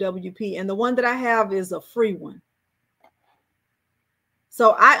Map UWP, and the one that I have is a free one.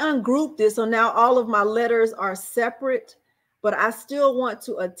 So I ungrouped this, so now all of my letters are separate, but I still want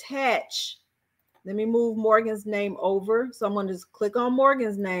to attach. Let me move Morgan's name over. So I'm going to just click on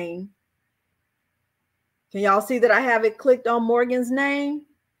Morgan's name. Can y'all see that I have it clicked on Morgan's name?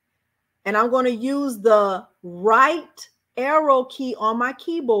 And I'm going to use the right arrow key on my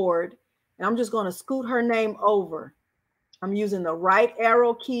keyboard, and I'm just going to scoot her name over. I'm using the right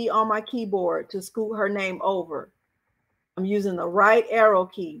arrow key on my keyboard to scoot her name over. I'm using the right arrow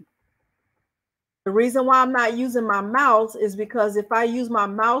key. The reason why I'm not using my mouse is because if I use my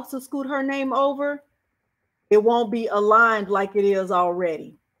mouse to scoot her name over, it won't be aligned like it is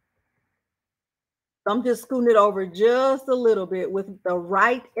already. So I'm just scooting it over just a little bit with the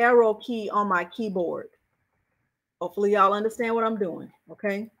right arrow key on my keyboard. Hopefully y'all understand what I'm doing,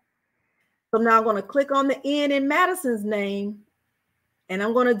 okay? So now I'm going to click on the N in Madison's name, and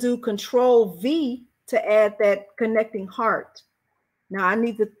I'm going to do Control V to add that connecting heart. Now I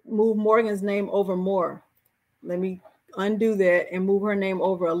need to move Morgan's name over more. Let me undo that and move her name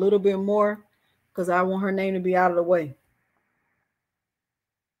over a little bit more because I want her name to be out of the way.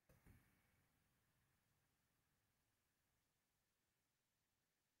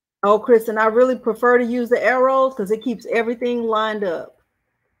 Oh, Kristen, I really prefer to use the arrows because it keeps everything lined up.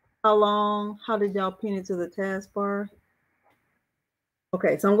 How long? How did y'all pin it to the taskbar?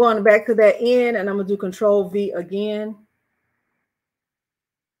 Okay, so I'm going back to that end and I'm going to do Control V again.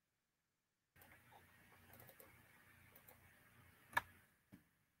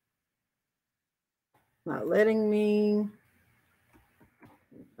 Not letting me.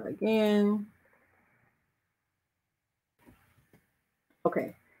 Again.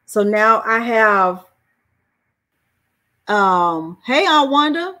 Okay, so now I have, hey, Aunt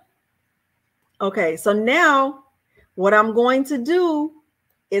Wanda. Okay, so now what I'm going to do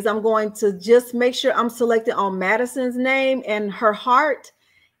is I'm going to just make sure I'm selected on Madison's name and her heart.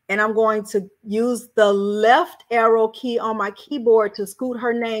 And I'm going to use the left arrow key on my keyboard to scoot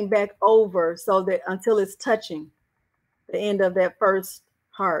her name back over so that until it's touching the end of that first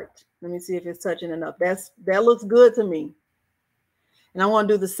heart. Let me see if it's touching enough. That looks good to me. And I want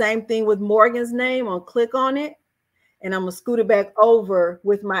to do the same thing with Morgan's name. I'll click on it and I'm going to scoot it back over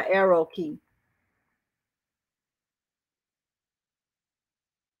with my arrow key.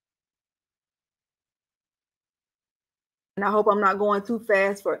 And I hope I'm not going too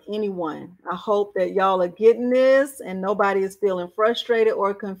fast for anyone. I hope that y'all are getting this and nobody is feeling frustrated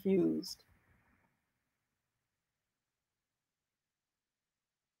or confused.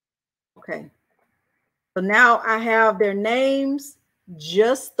 Okay. So now I have their names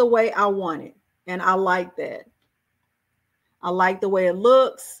just the way I want it. And I like that. I like the way it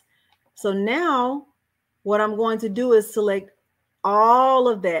looks. So now what I'm going to do is select all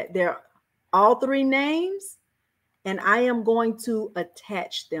of that. They're all three names. And I am going to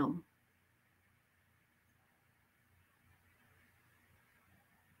attach them.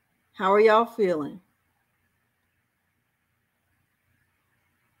 How are y'all feeling?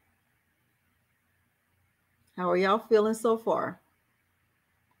 How are y'all feeling so far?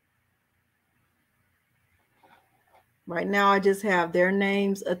 Right now, I just have their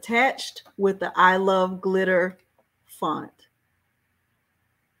names attached with the I Love Glitter font.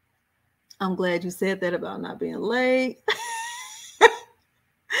 I'm glad you said that about not being late.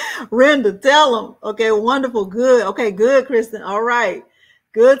 Renda, tell them. Okay, wonderful. Good. Okay, good, Kristen. All right.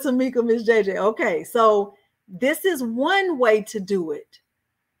 Good, Tamika, Miss JJ. Okay, so this is one way to do it.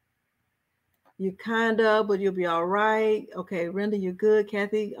 You kind of, but you'll be all right. Okay, Renda, you're good.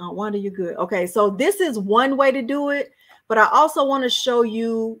 Kathy, Wanda, you're good. Okay, so this is one way to do it, but I also want to show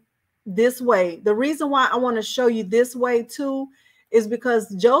you this way. The reason why I want to show you this way too is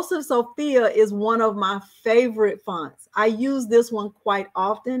because Joseph Sophia is one of my favorite fonts. I use this one quite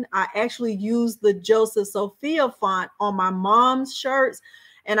often. I actually use the Joseph Sophia font on my mom's shirts,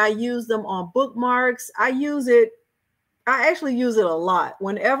 and I use them on bookmarks. I actually use it a lot.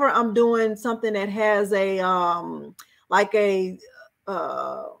 Whenever I'm doing something that has a like a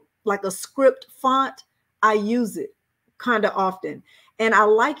script font, I use it kind of often. And I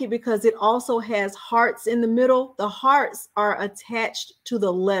like it because it also has hearts in the middle. The hearts are attached to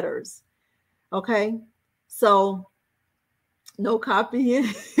the letters. Okay. So no copying.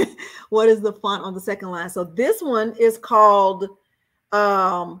 What is the font on the second line? So this one is called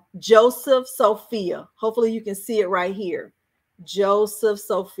Joseph Sophia. Hopefully you can see it right here. Joseph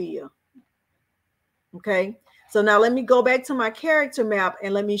Sophia. Okay. So now let me go back to my character map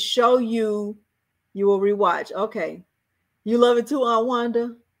and let me show you. You will rewatch. Okay. You love it too, Aunt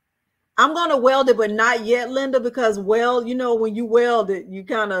Wanda? I'm going to weld it, but not yet, Linda, because when you weld it, you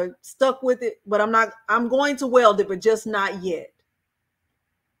kind of stuck with it, but I'm going to weld it, but just not yet.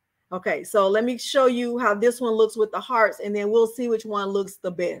 Okay, so let me show you how this one looks with the hearts, and then we'll see which one looks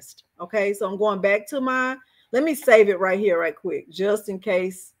the best. Okay, so I'm going back to let me save it right here, right quick, just in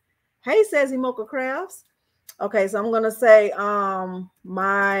case. Hey, Sassy Mocha Crafts. Okay, so I'm going to say, I'm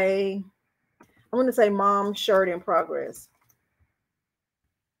going to say mom shirt in progress.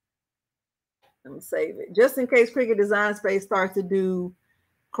 Let me save it just in case Cricut Design Space starts to do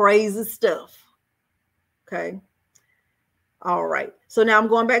crazy stuff. Okay. All right. So now I'm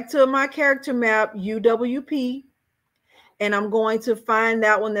going back to my character map, UWP, and I'm going to find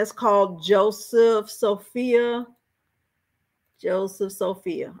that one that's called Joseph Sophia. Joseph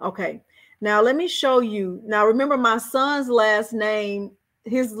Sophia. Okay. Now let me show you. Now remember my son's last name,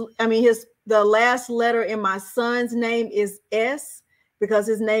 the last letter in my son's name is S because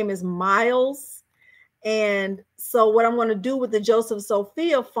his name is Miles. And so what I'm going to do with the Joseph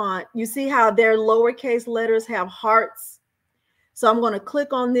Sophia font, you see how their lowercase letters have hearts. So I'm going to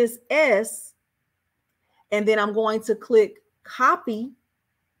click on this S and then I'm going to click copy,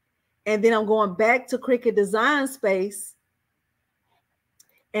 and then I'm going back to Cricut Design Space,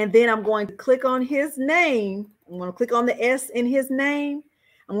 and then I'm going to click on his name. I'm going to click on the S in his name.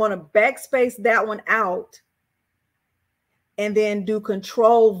 I'm going to backspace that one out, and then do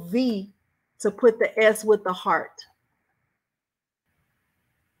Control V to put the S with the heart.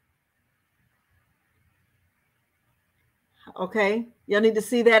 Okay, y'all need to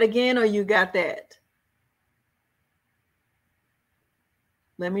see that again, or you got that?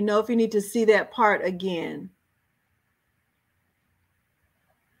 Let me know if you need to see that part again.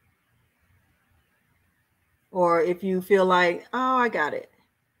 Or if you feel like, oh, I got it.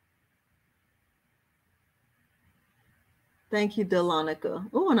 Thank you, Delonica.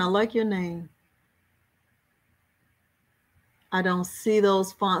 Oh, and I like your name. I don't see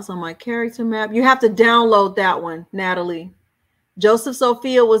those fonts on my character map. You have to download that one, Natalie. Joseph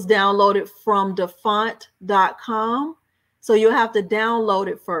Sophia was downloaded from dafont.com. So you'll have to download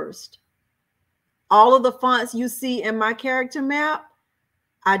it first. All of the fonts you see in my character map,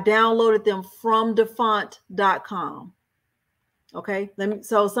 I downloaded them from dafont.com. Okay,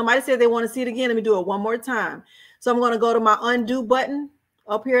 so somebody said they want to see it again. Let me do it one more time. So I'm going to go to my undo button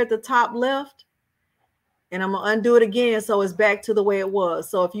up here at the top left, and I'm going to undo it again so it's back to the way it was.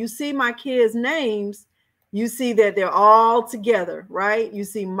 So if you see my kids' names, you see that they're all together, right? You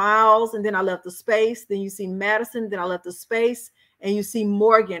see Miles, and then I left the space. Then you see Madison, then I left the space, and you see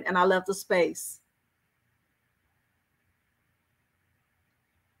Morgan, and I left the space.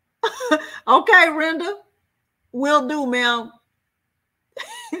 Okay, Renda, will do, ma'am.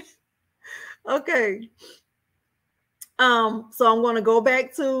 Okay. So I'm going to go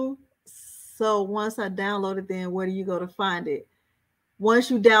back to, so once I download it, then where do you go to find it?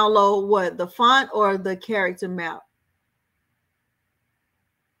 Once you download what, the font or the character map?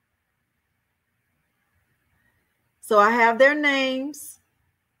 So I have their names.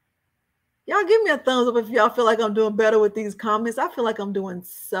 Y'all give me a thumbs up if y'all feel like I'm doing better with these comments. I feel like I'm doing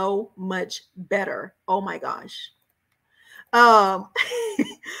so much better. Oh my gosh.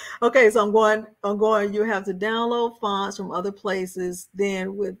 Okay, so I'm going, you have to download fonts from other places,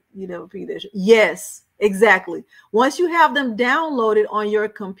 then with UWP. Yes, exactly. Once you have them downloaded on your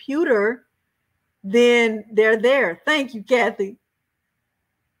computer, then they're there. Thank you, Kathy.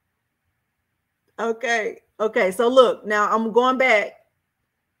 Okay, so look, now I'm going back.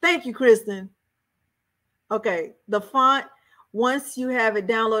 Thank you, Kristen. Okay, the font, once you have it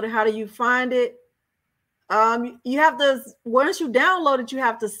downloaded, how do you find it? You have to, once you download it, you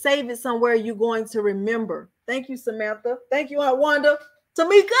have to save it somewhere you're going to remember. Thank you, Samantha. Thank you, Aunt Wanda.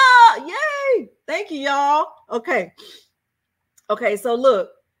 Tamika, yay. Thank you, y'all. Okay, so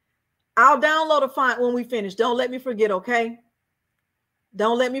look, I'll download a font when we finish. Don't let me forget, okay?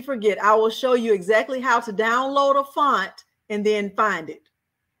 Don't let me forget. I will show you exactly how to download a font and then find it.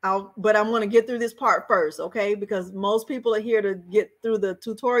 But I'm going to get through this part first, okay? Because most people are here to get through the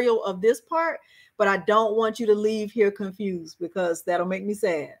tutorial of this part, but I don't want you to leave here confused because that'll make me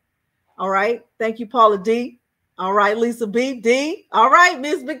sad. All right. Thank you, Paula D. All right, Lisa B. D. All right,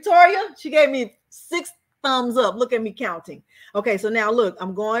 Miss Victoria. She gave me 6 thumbs up. Look at me counting. Okay, so now look,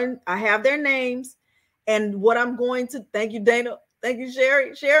 I have their names, and what I'm going to, thank you, Dana. Thank you,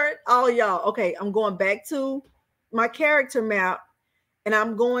 Sherry, Sharon, all y'all. Okay, I'm going back to my character map, and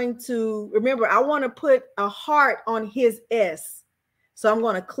I'm going to, remember, I want to put a heart on his S. So I'm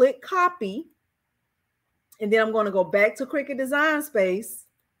going to click copy, and then I'm going to go back to Cricut Design Space,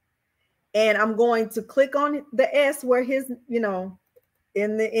 and I'm going to click on the S where his,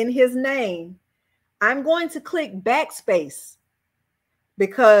 in his name. I'm going to click backspace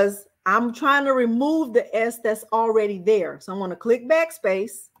because I'm trying to remove the S that's already there. So I'm going to click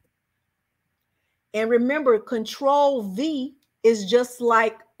backspace. And remember, Control V is just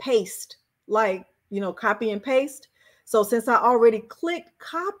like paste, like, copy and paste. So since I already clicked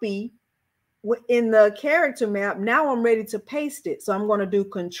copy in the character map, now I'm ready to paste it. So I'm going to do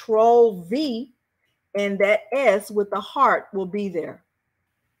Control V, and that S with the heart will be there.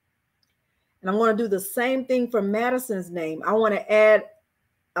 And I'm going to do the same thing for Madison's name. I want to add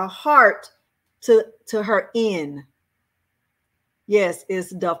a heart to her N. Yes,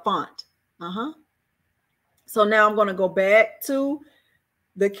 it's the font. So now I'm going to go back to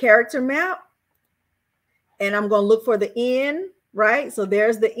the character map, and I'm going to look for the N, right? So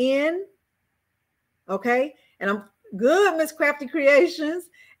there's the N. Okay. And I'm good, Miss Crafty Creations.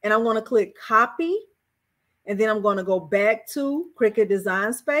 And I'm going to click copy. And then I'm going to go back to Cricut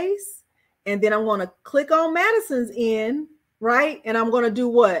Design Space. And then I'm going to click on Madison's N, right? And I'm going to do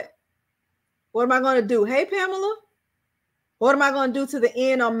what? What am I going to do? Hey, Pamela. What am I going to do to the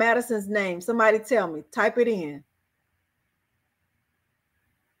end on Madison's name? Somebody tell me. Type it in.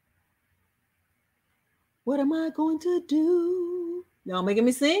 What am I going to do? Y'all making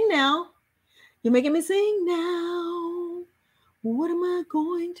me sing now. You're making me sing now. What am I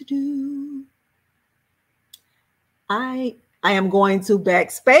going to do? I am going to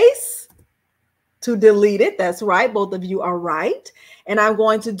backspace to delete it. That's right. Both of you are right. And I'm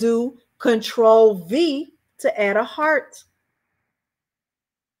going to do Control V to add a heart.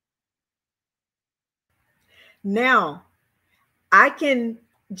 Now, I can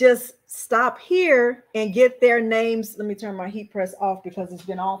just stop here and get their names. Let me turn my heat press off because it's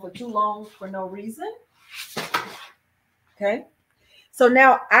been on for too long for no reason. Okay. So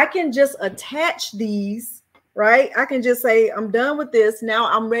now I can just attach these, right? I can just say, I'm done with this.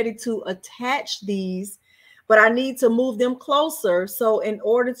 Now I'm ready to attach these, but I need to move them closer. So in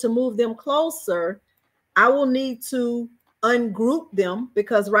order to move them closer, I will need to ungroup them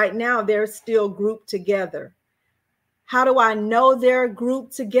because right now they're still grouped together. How do I know they're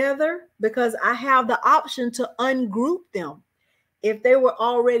grouped together? Because I have the option to ungroup them. If they were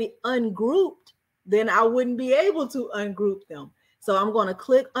already ungrouped, then I wouldn't be able to ungroup them. So I'm going to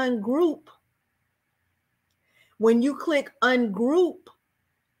click ungroup. When you click ungroup,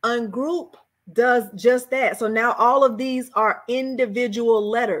 ungroup does just that. So now all of these are individual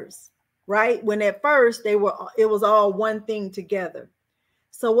letters, right? When at first it was all one thing together.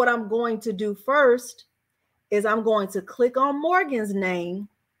 So what I'm going to do first is I'm going to click on Morgan's name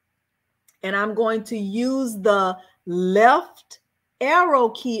and I'm going to use the left arrow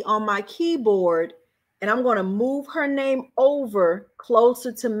key on my keyboard and I'm going to move her name over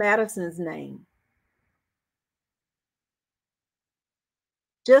closer to Madison's name.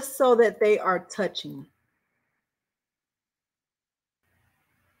 Just so that they are touching.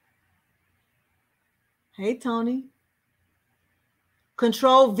 Hey, Tony.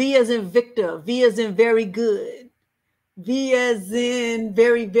 Control V as in Victor. V as in very good. V as in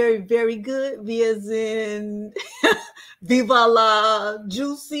very, very, very good. V as in Viva la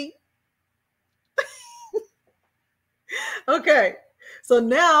Juicy. Okay. So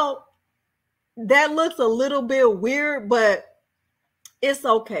now that looks a little bit weird, but it's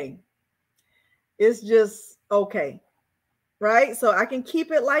okay. It's just okay. Right? So I can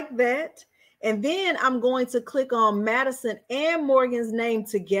keep it like that. And then I'm going to click on Madison and Morgan's name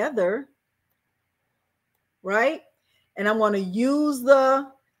together. Right? And I'm going to use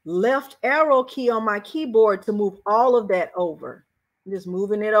the left arrow key on my keyboard to move all of that over. I'm just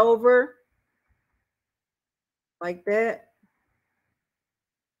moving it over like that.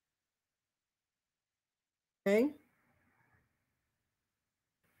 Okay.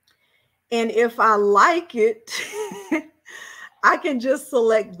 And if I like it, I can just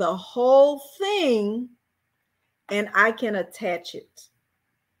select the whole thing and I can attach it.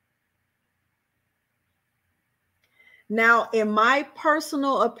 Now, in my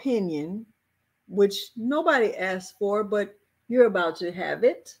personal opinion, which nobody asked for, but you're about to have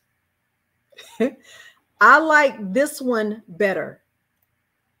it, I like this one better.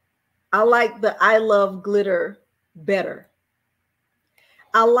 I like the I Love Glitter better.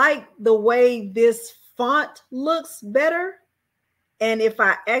 I like the way this font looks better. And if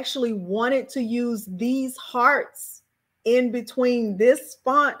I actually wanted to use these hearts in between this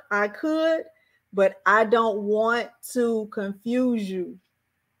font, I could, but I don't want to confuse you.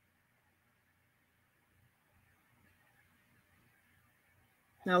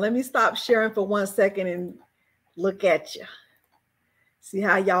 Now, let me stop sharing for 1 second and look at you. See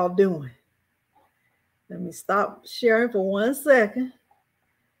how y'all doing. Let me stop sharing for 1 second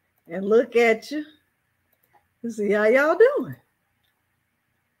and look at you and see how y'all doing.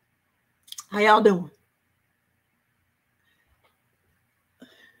 How y'all doing?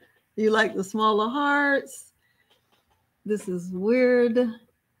 You like the smaller hearts? This is weird.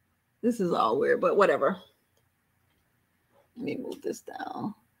 This is all weird, but whatever. Let me move this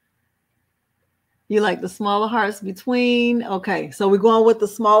down. You like the smaller hearts between? Okay, so we're going with the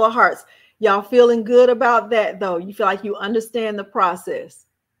smaller hearts. Y'all feeling good about that, though? You feel like you understand the process?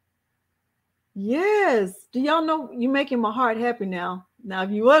 Yes. Do y'all know you're making my heart happy now? Now,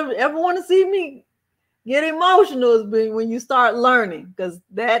 if you ever want to see me get emotional, is when you start learning, because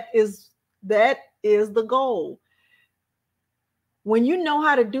that is the goal. When you know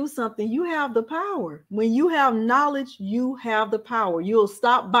how to do something, you have the power. When you have knowledge, you have the power. You'll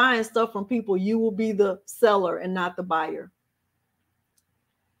stop buying stuff from people. You will be the seller and not the buyer.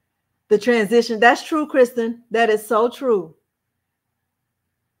 The transition, that's true, Kristen. That is so true.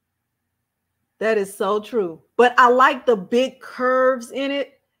 That is so true. But I like the big curves in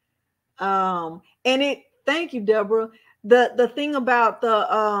it. And thank you, Deborah. The thing about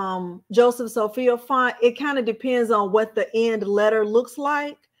the Joseph Sophia font, it kind of depends on what the end letter looks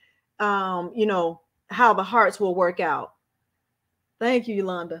like. You know, how the hearts will work out. Thank you,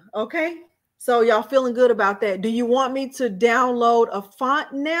 Yolanda. Okay. So y'all feeling good about that? Do you want me to download a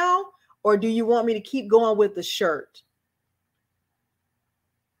font now, or do you want me to keep going with the shirt?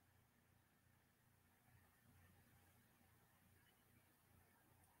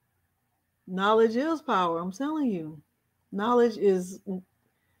 Knowledge is power. I'm telling you. Knowledge is.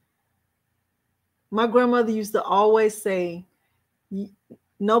 My grandmother used to always say,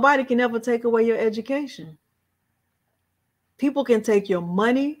 nobody can ever take away your education. People can take your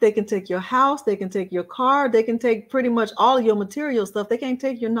money, they can take your house, they can take your car, they can take pretty much all of your material stuff. They can't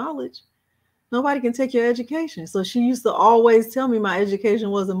take your knowledge. Nobody can take your education. So she used to always tell me my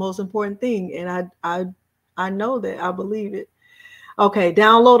education was the most important thing. And I know that. I believe it. Okay,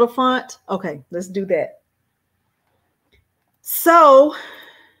 download a font. Okay, let's do that. So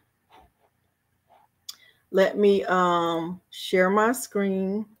let me share my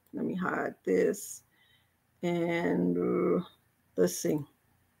screen. Let me hide this. And let's see.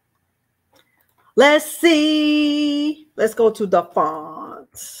 Let's go to the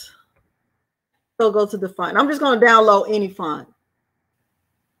font. So go to the font. I'm just going to download any font.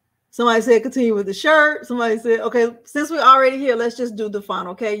 Somebody said continue with the shirt. Somebody said, okay, since we're already here, let's just do the font.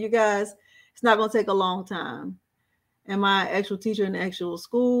 Okay, you guys, it's not going to take a long time. Am I an actual teacher in the actual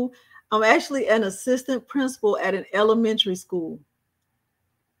school? I'm actually an assistant principal at an elementary school.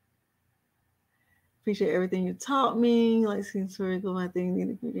 Appreciate everything you taught me. Like, my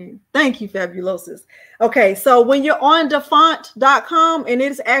thing. Thank you, Fabulosis. Okay, so when you're on defont.com, and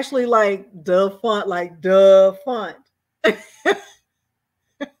it's actually like the font, like the font.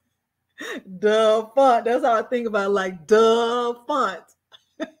 The font. That's how I think about it, like the font.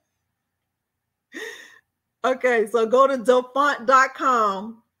 Okay, so go to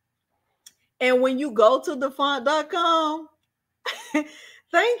defont.com. And when you go to defont.com,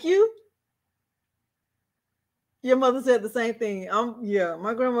 thank you. Your mother said the same thing. Yeah,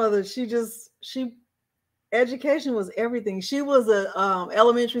 my grandmother, education was everything. She was a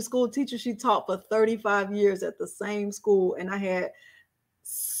elementary school teacher. She taught for 35 years at the same school. And I had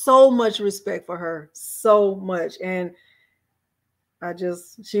so much respect for her, so much. And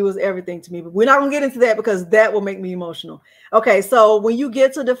she was everything to me. But we're not going to get into that because that will make me emotional. Okay, so when you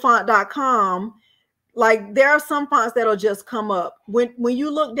get to defont.com, like there are some fonts that'll just come up. When you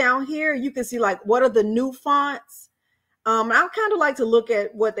look down here, you can see like what are the new fonts. I kind of like to look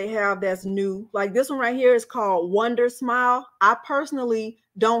at what they have that's new. Like this one right here is called Wonder Smile. I personally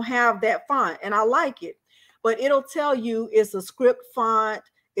don't have that font and I like it, but it'll tell you it's a script font.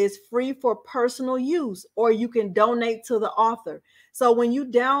 It's free for personal use, or you can donate to the author. So when you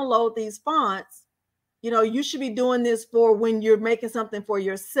download these fonts, you know, you should be doing this for when you're making something for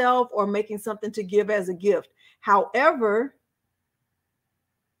yourself or making something to give as a gift. However,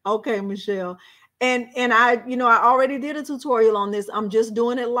 okay, Michelle, and I already did a tutorial on this. I'm just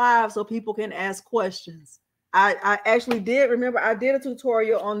doing it live so people can ask questions. I actually did. Remember, I did a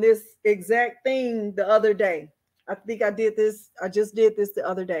tutorial on this exact thing the other day. I think I did this. I just did this the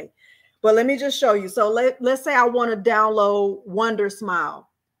other day. But let me just show you. So let's say I want to download Wonder Smile.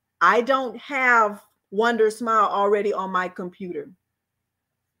 I don't have Wonder Smile already on my computer.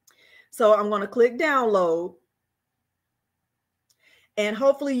 So I'm going to click download. And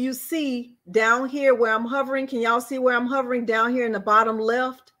hopefully you see down here where I'm hovering. Can y'all see where I'm hovering down here in the bottom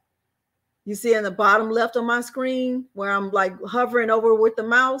left? You see in the bottom left of my screen where I'm like hovering over with the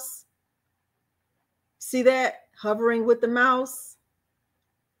mouse. See that? Hovering with the mouse.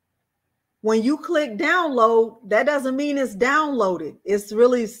 When you click download, that doesn't mean it's downloaded. It's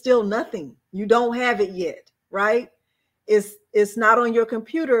really still nothing. You don't have it yet, right? It's not on your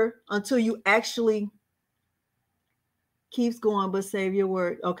computer until you actually keeps going, but save your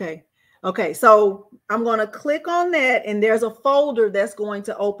word. Okay. Okay. So I'm going to click on that and there's a folder that's going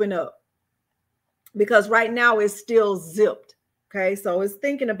to open up because right now it's still zipped. Okay. So it's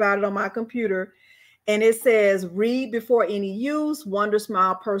thinking about it on my computer. And it says read before any use, Wonder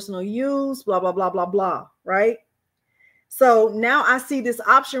Smile personal use, blah, blah, blah, blah, blah, right? So now I see this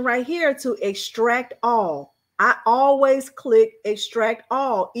option right here to extract all. I always click extract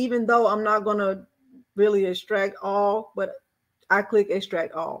all, even though I'm not going to really extract all, but I click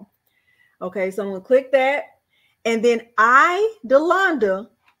extract all. Okay, so I'm going to click that. And then Delonda,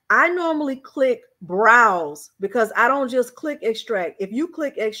 I normally click browse because I don't just click extract. If you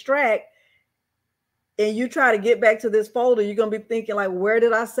click extract, and you try to get back to this folder, you're going to be thinking like, where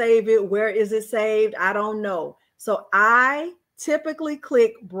did I save it? Where is it saved? I don't know. So I typically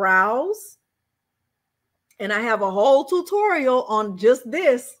click browse. And I have a whole tutorial on just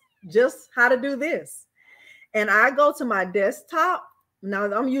this, just how to do this. And I go to my desktop. Now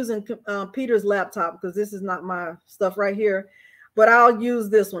I'm using Peter's laptop because this is not my stuff right here, but I'll use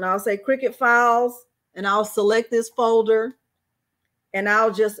this one. I'll say Cricut files and I'll select this folder and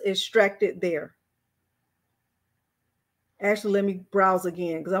I'll just extract it there. Actually, let me browse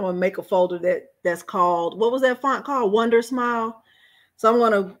again because I'm going to make a folder that's called, what was that font called? Wonder Smile. So I'm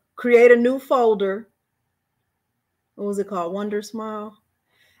going to create a new folder. What was it called? Wonder Smile.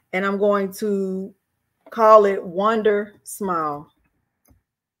 And I'm going to call it Wonder Smile,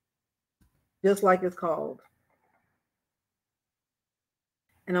 just like it's called.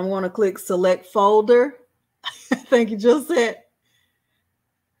 And I'm going to click select folder. Thank you, Josette.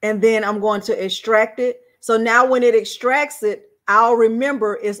 And then I'm going to extract it. So now when it extracts it, I'll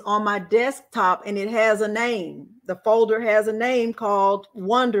remember it's on my desktop and it has a name. The folder has a name called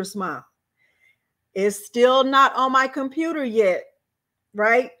Wonder Smile. It's still not on my computer yet,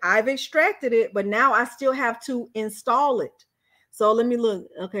 right? I've extracted it, but now I still have to install it. So let me look.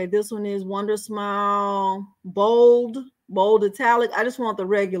 Okay, this one is Wonder Smile, bold italic. I just want the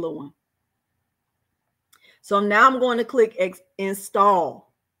regular one. So now I'm going to click install.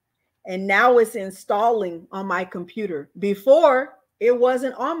 And now it's installing on my computer. Before, it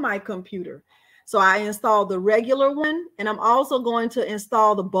wasn't on my computer. So I installed the regular one, and I'm also going to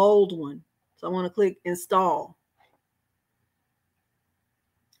install the bold one. So I want to click install.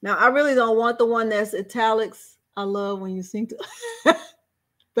 Now, I really don't want the one that's italics. I love when you sync to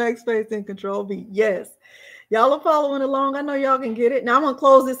backspace and control V. Yes. Y'all are following along. I know y'all can get it. Now I'm going to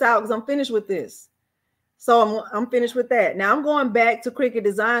close this out because I'm finished with this. So I'm finished with that. Now I'm going back to Cricut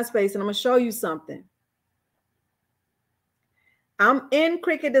Design Space and I'm going to show you something. I'm in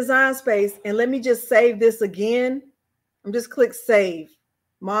Cricut Design Space and let me just save this again. I'm just click save.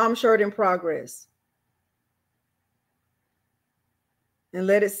 Mom shirt in progress. And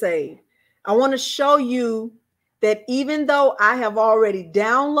let it save. I want to show you that even though I have already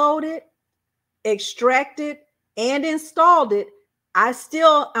downloaded, extracted, and installed it, I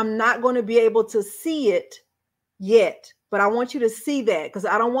still am not going to be able to see it yet, but I want you to see that because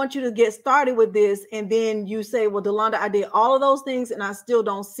I don't want you to get started with this and then you say, well, Delonda, I did all of those things and I still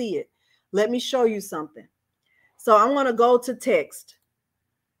don't see it. Let me show you something. So I'm going to go to text.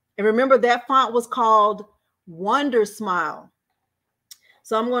 And remember that font was called Wonder Smile.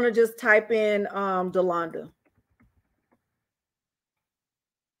 So I'm going to just type in Delonda.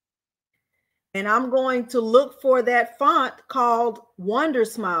 And I'm going to look for that font called Wonder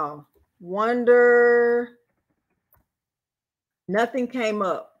Smile. Wonder. Nothing came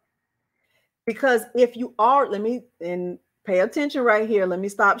up. Because if you are, and pay attention right here. Let me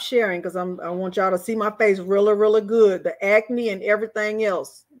stop sharing because I want y'all to see my face really good. The acne and everything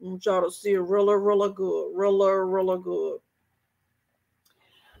else. I want y'all to see it really good. Really good.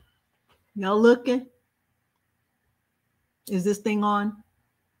 Y'all looking? Is this thing on?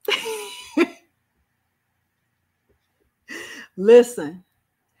 Listen,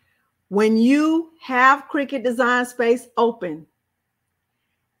 when you have Cricut Design Space open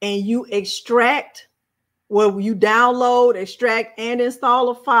and you extract, well, you download, extract, and install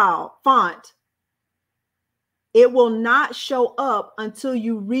a font, it will not show up until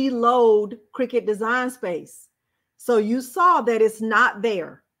you reload Cricut Design Space. So you saw that it's not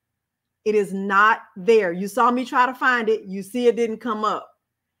there. It is not there. You saw me try to find it. You see it didn't come up.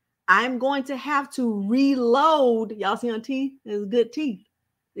 I'm going to have to reload. Y'all see on teeth? There's good teeth.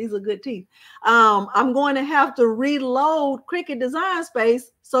 These are good teeth. I'm going to have to reload Cricut Design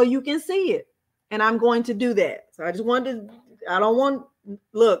Space so you can see it. And I'm going to do that. So I just wanted to, I don't want,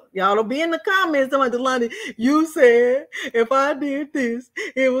 look, y'all will be in the comments. I'm Delonda, you said if I did this,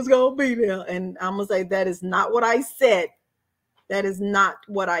 it was going to be there. And I'm going to say, that is not what I said. That is not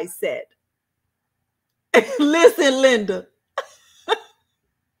what I said. Listen, Linda.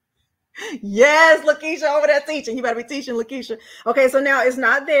 Yes, Lakeisha over there teaching. You better be teaching, Lakeisha. Okay, so now it's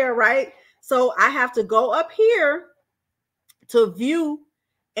not there, right? So I have to go up here to view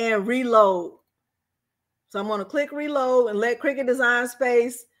and reload. So I'm going to click reload and let Cricut Design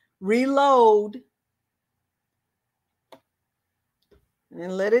Space reload.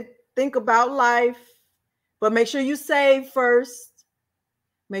 And let it think about life. But make sure you save first.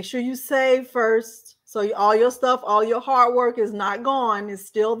 Make sure you save first. So all your stuff, all your hard work is not gone. It's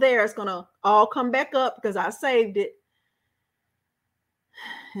still there. It's going to all come back up because I saved it.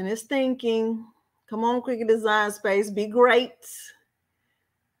 And it's thinking, come on, Cricut Design Space, be great.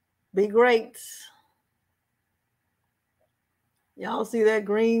 Be great. Y'all see that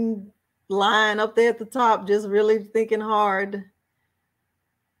green line up there at the top, just really thinking hard.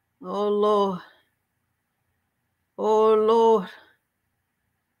 Oh, Lord. Oh, Lord.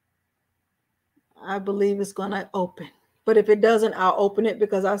 I believe it's going to open. But if it doesn't, I'll open it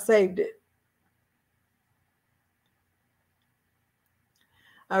because I saved it.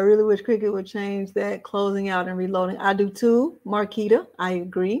 I really wish Cricut would change that closing out and reloading. I do too, Marquita. I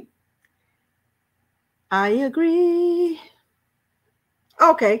agree. I agree.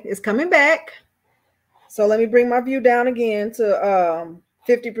 Okay, it's coming back. So let me bring my view down again to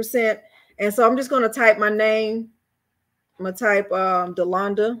 50%. And so I'm just going to type my name. I'm going to type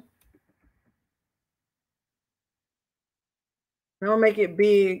Delonda. I'm going to make it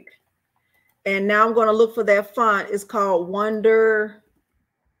big. And now I'm going to look for that font. It's called Wonder.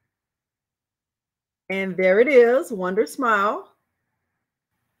 And there it is, Wonder Smile.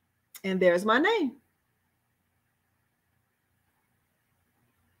 And there's my name.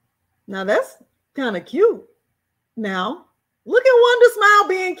 Now that's kind of cute. Now, look at Wonder Smile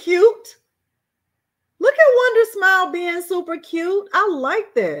being cute. Look at Wonder Smile being super cute. I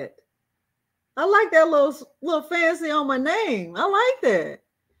like that. I like that little fancy on my name. I like that.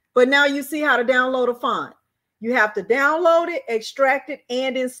 But now you see how to download a font. You have to download it, extract it,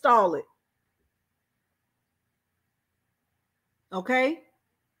 and install it. Okay?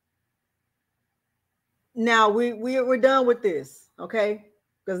 Now we're done with this, okay?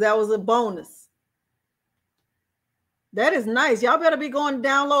 Because that was a bonus. That is nice. Y'all better be going to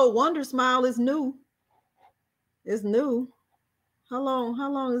download Wonder Smile. It's new. It's new. How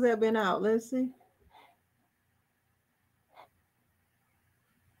long has that been out? Let's see.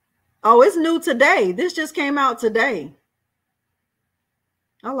 Oh, it's new today. This just came out today.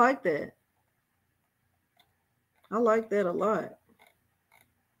 I like that. I like that a lot.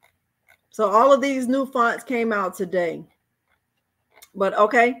 So all of these new fonts came out today. But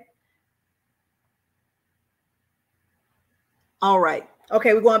okay. All right.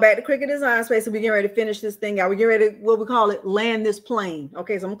 Okay, we're going back to Cricut Design Space, and we're getting ready to finish this thing out. We're getting ready to, what we call it, land this plane.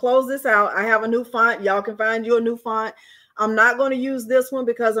 Okay, so I'm going to close this out. I have a new font. Y'all can find you a new font. I'm not going to use this one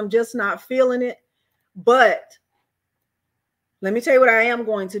because I'm just not feeling it. But let me tell you what I am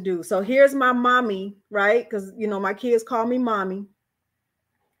going to do. So here's my mommy, right? Because, you know, my kids call me mommy.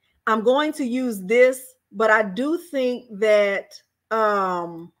 I'm going to use this, but I do think that,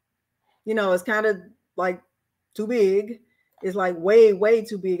 you know, it's kind of like too big. It's like way, way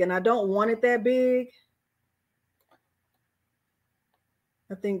too big. And I don't want it that big.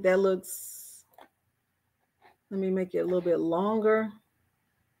 I think that looks, let me make it a little bit longer.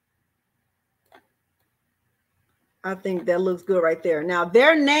 I think that looks good right there. Now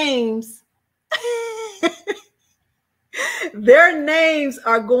their names, their names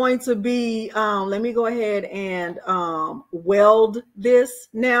are going to be, let me go ahead and weld this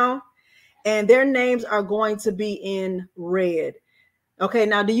now. And their names are going to be in red. Okay,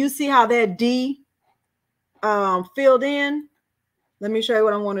 now do you see how that D filled in? Let me show you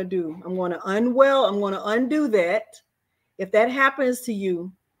what I'm going to do. I'm going to unweld. I'm going to undo that. If that happens to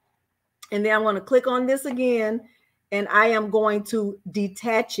you, and then I'm going to click on this again, and I am going to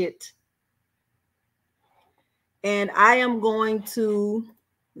detach it. And I am going to,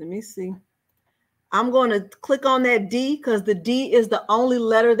 let me see. I'm going to click on that D because the D is the only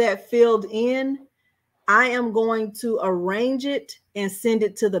letter that filled in. I am going to arrange it and send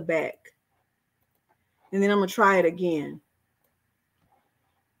it to the back. And then I'm going to try it again.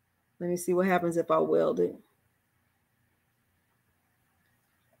 Let me see what happens if I weld it.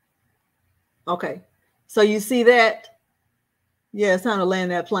 Okay. So you see that? Yeah, it's time to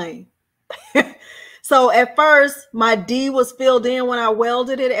land that plane. So at first, my D was filled in when I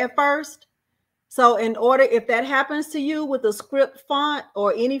welded it at first. So in order, if that happens to you with a script font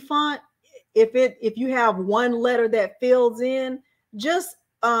or any font, if you have one letter that fills in, just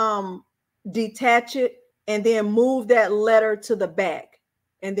detach it and then move that letter to the back,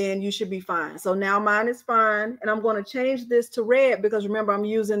 and then you should be fine. So now mine is fine, and I'm going to change this to red because remember I'm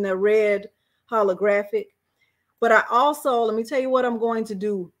using the red holographic. But I also, let me tell you what I'm going to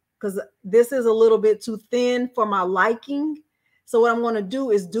do, because this is a little bit too thin for my liking. So what I'm going to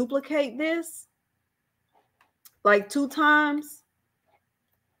do is duplicate this like 2 times.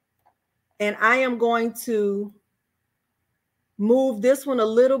 And I am going to move this one a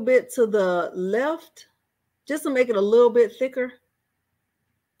little bit to the left, just to make it a little bit thicker.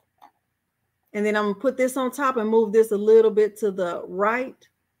 And then I'm going to put this on top and move this a little bit to the right.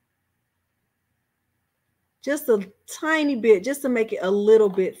 Just a tiny bit, just to make it a little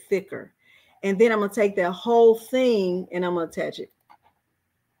bit thicker. And then I'm going to take that whole thing and I'm going to attach it.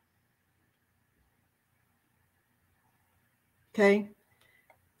 Okay.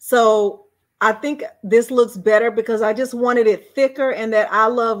 So I think this looks better because I just wanted it thicker, and that I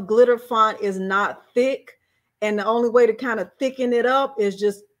Love Glitter font is not thick. And the only way to kind of thicken it up is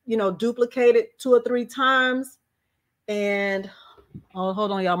just, you know, duplicate it 2 or 3 times. And oh,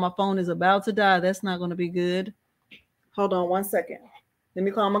 hold on, y'all. My phone is about to die. That's not going to be good. Hold on 1 second. Let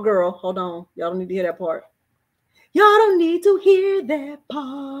me call my girl. Hold on. Y'all don't need to hear that part. Y'all don't need to hear that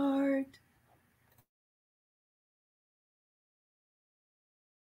part.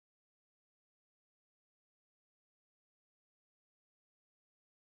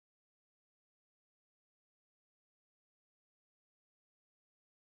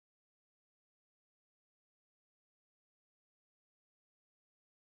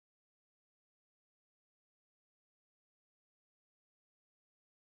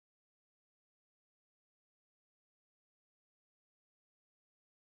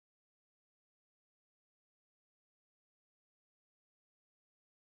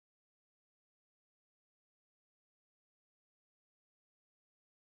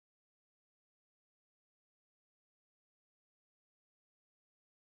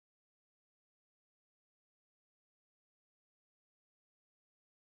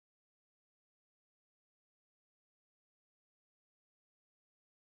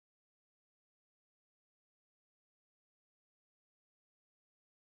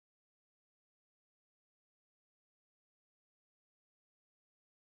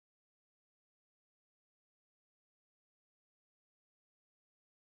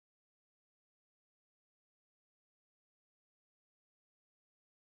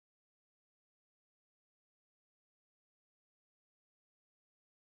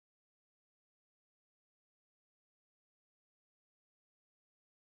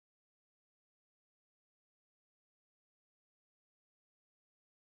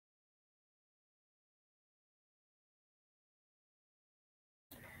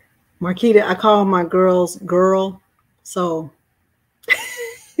 Marquita, I call my girls girl. So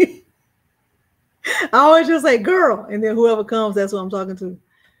I always just say girl. And then whoever comes, that's what I'm talking to.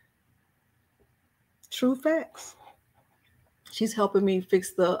 True facts. She's helping me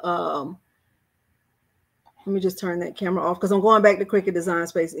fix the, let me just turn that camera off because I'm going back to Cricut Design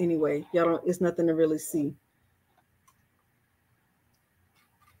Space anyway. Y'all don't, it's nothing to really see.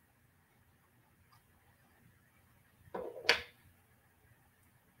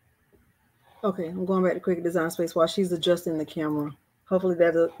 Okay, I'm going back to Cricut Design Space while she's adjusting the camera. Hopefully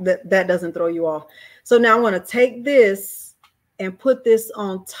that doesn't throw you off. So now I want to take this and put this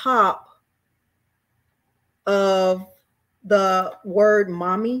on top of the word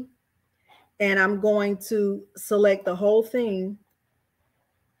mommy. And I'm going to select the whole thing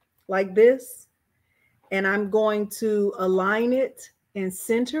like this. And I'm going to align it and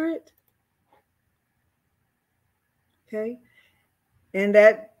center it. Okay. And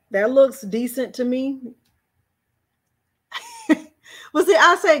that looks decent to me. But see,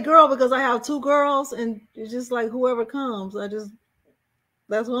 I say girl because I have 2 girls and it's just like whoever comes,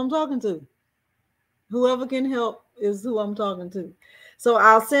 that's who I'm talking to. Whoever can help is who I'm talking to. So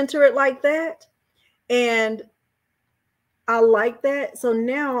I'll center it like that. And I like that. So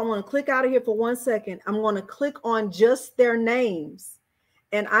now I'm going to click out of here for 1 second. I'm going to click on just their names.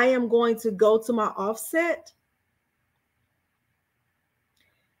 And I am going to go to my offset.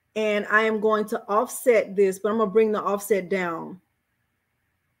 And I am going to offset this, but I'm going to bring the offset down.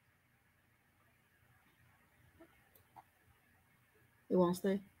 It won't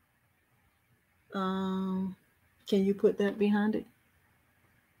stay. Can you put that behind it?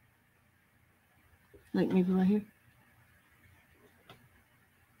 Like maybe right here.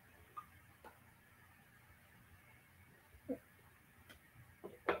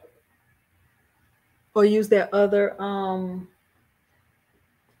 Or use that other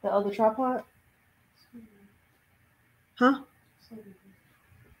tripod? Huh?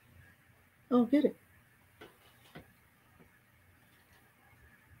 Oh, get it.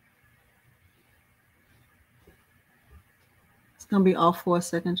 It's gonna be off for a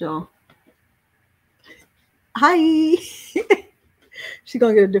second, y'all. Hi. She's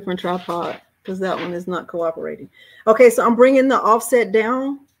gonna get a different tripod because that one is not cooperating. Okay, so I'm bringing the offset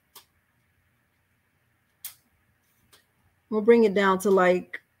down. We'll bring it down to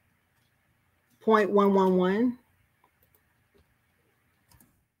like 0.111.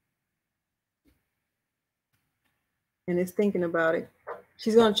 And it's thinking about it.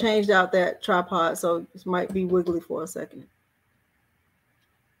 She's going to change out that tripod, so this might be wiggly for a second.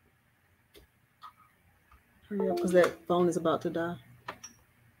 Hurry up, because that phone is about to die.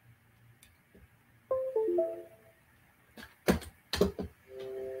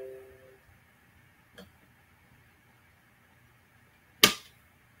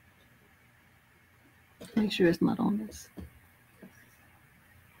 Make sure it's not on this.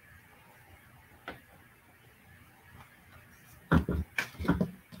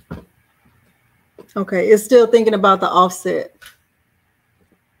 Okay, it's still thinking about the offset.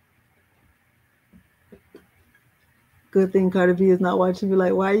 Good thing Cardi B is not watching me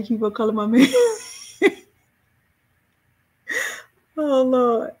like, why you keep on calling my man? Oh,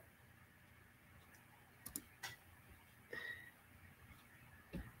 Lord.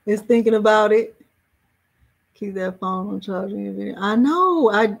 It's thinking about it. Keep that phone on charging. I know.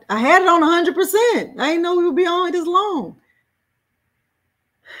 I had it on 100%. I didn't know we would be on this long.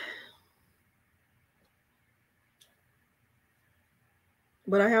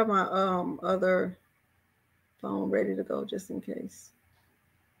 But I have my other phone ready to go just in case.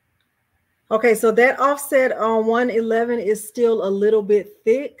 Okay, so that offset on 111 is still a little bit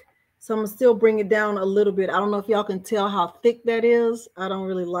thick. So I'm gonna still bring it down a little bit. I don't know if y'all can tell how thick that is. I don't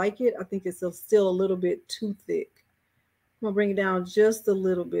really like it. I think it's still a little bit too thick. I'm gonna bring it down just a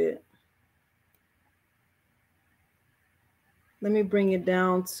little bit. Let me bring it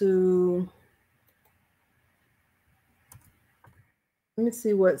down to, let me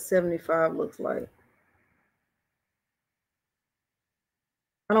see what 75 looks like.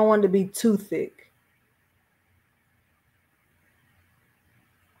 I don't want it to be too thick.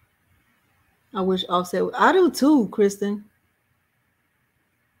 I wish offset, I do too, Kristen.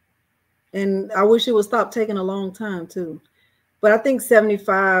 And I wish it would stop taking a long time too. But I think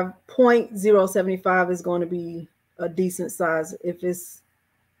 75.075 is going to be a decent size. If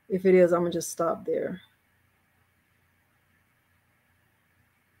it is, I'm gonna just stop there.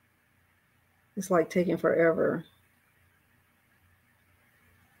 It's like taking forever.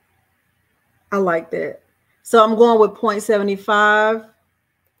 I like that. So I'm going with 0.75.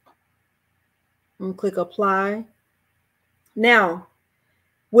 I'm gonna click apply. Now,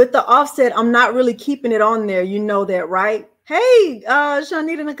 with the offset, I'm not really keeping it on there. You know that, right? Hey,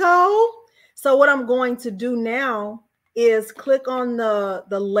 Shanita Nicole. So what I'm going to do now is click on the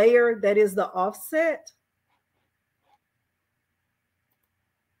layer that is the offset,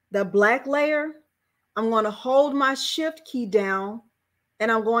 the black layer. I'm going to hold my shift key down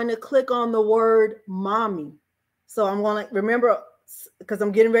and I'm going to click on the word mommy. So I'm going to remember, because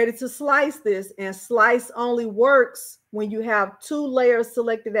I'm getting ready to slice this, and slice only works when you have 2 layers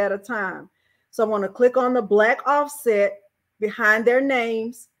selected at a time. So I'm going to click on the black offset behind their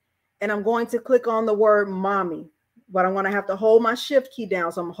names, and I'm going to click on the word mommy, but I'm going to have to hold my shift key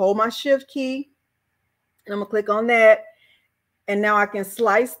down. So I'm going to hold my shift key and I'm going to click on that. And now I can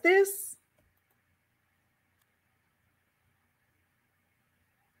slice this.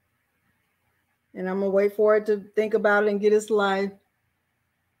 And I'm going to wait for it to think about it and get its life.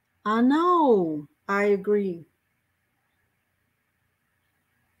 I know. I agree.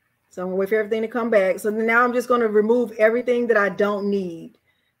 So I'm going to wait for everything to come back. So now I'm just going to remove everything that I don't need.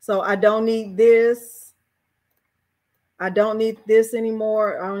 So I don't need this. I don't need this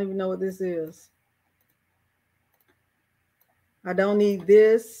anymore. I don't even know what this is. I don't need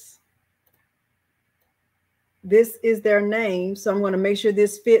this. This is their name. So I'm going to make sure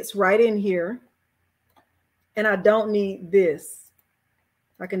this fits right in here. And I don't need this.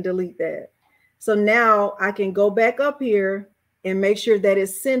 I can delete that. So now I can go back up here and make sure that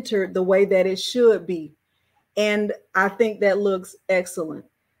it's centered the way that it should be. And I think that looks excellent.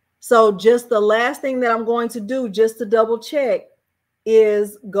 So just the last thing that I'm going to do, just to double check,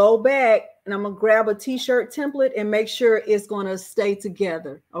 is go back and I'm going to grab a t-shirt template and make sure it's going to stay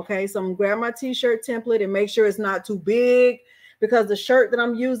together. Okay, so I'm going to grab my t-shirt template and make sure it's not too big, because the shirt that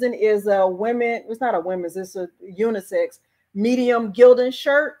I'm using is a women, it's not a women's, it's a unisex medium Gildan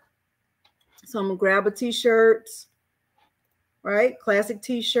shirt. So I'm going to grab a t-shirt, right? Classic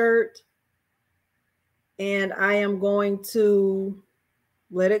t-shirt. And I am going to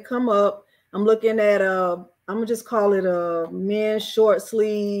let it come up. I'm looking at I'm gonna just call it a men's short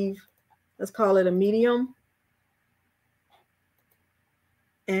sleeve. Let's call it a medium.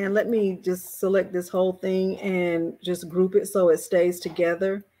 And let me just select this whole thing and just group it so it stays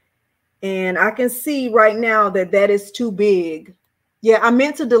together. And I can see right now that that is too big. Yeah, I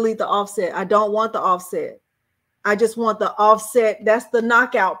meant to delete the offset. I don't want the offset. I just want the offset. That's the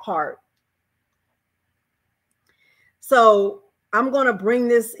knockout part. So I'm going to bring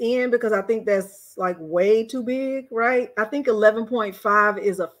this in because I think that's like way too big, right? I think 11.5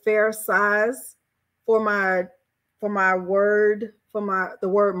 is a fair size for my word, for the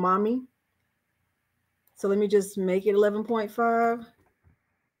word mommy. So let me just make it 11.5.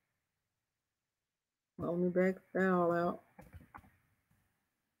 Well, let me back that all out.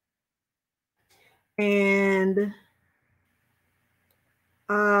 And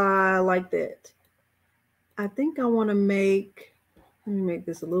I like that. I think I want to make, let me make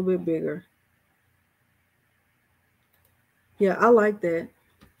this a little bit bigger. Yeah, I like that.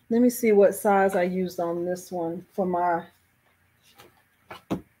 Let me see what size I used on this one for my.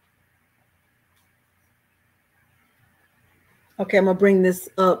 Okay, I'm gonna bring this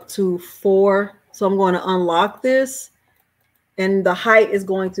up to 4. So I'm going to unlock this, and the height is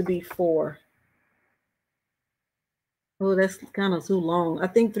going to be 4. Oh, that's kind of too long. I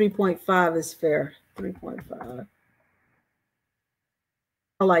think 3.5 is fair. 3.5.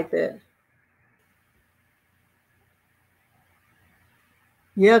 I like that.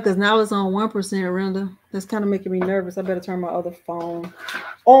 Yeah, because now it's on 1%, Renda. That's kind of making me nervous. I better turn my other phone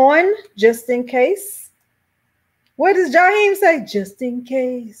on just in case. What does Jaheim say? Just in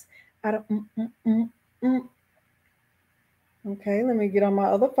case. I don't. Okay, let me get on my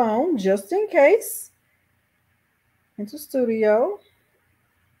other phone just in case. Into studio.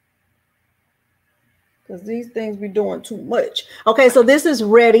 Because these things be doing too much. Okay, so this is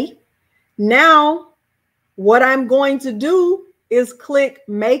ready. Now, what I'm going to do is click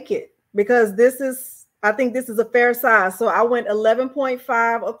make it, because this is, I think this is a fair size. So I went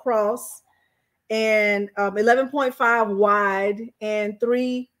 11.5 across and 11.5 wide and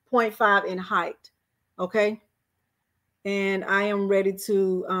 3.5 in height. Okay. And I am ready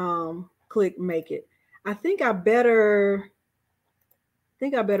to click make it. I think I better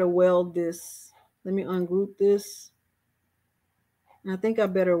weld this. Let me ungroup this. And I think I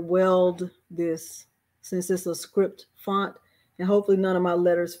better weld this since it's a script font, and hopefully none of my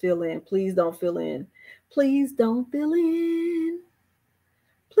letters fill in. Please don't fill in. Please don't fill in.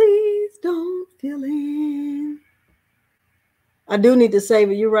 Please don't fill in. I do need to save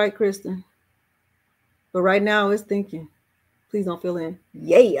it. You're right, Kristen. But right now it's thinking, please don't fill in.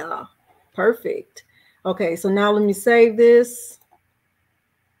 Yeah, perfect. Okay, so now let me save this.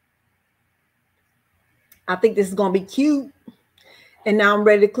 I think this is going to be cute. And now I'm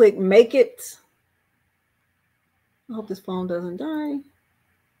ready to click make it. I hope this phone doesn't die.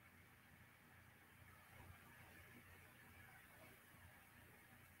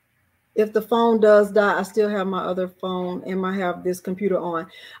 If the phone does die, I still have my other phone and I have this computer on.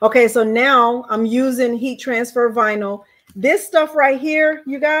 Okay, so now I'm using heat transfer vinyl. This stuff right here,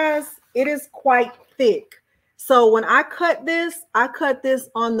 you guys, it is quite thick. So when I cut this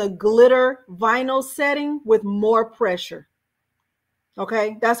on the glitter vinyl setting with more pressure.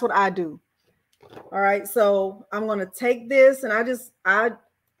 Okay, that's what I do. All right, so I'm going to take this and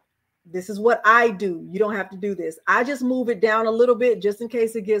this is what I do. You don't have to do this. I just move it down a little bit just in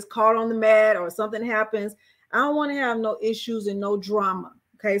case it gets caught on the mat or something happens. I don't want to have no issues and no drama.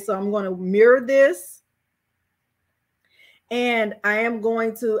 Okay, so I'm going to mirror this. And I am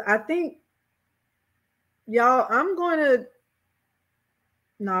going to, I think, y'all,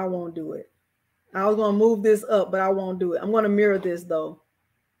 no, I won't do it. I was going to move this up, but I won't do it. I'm going to mirror this though.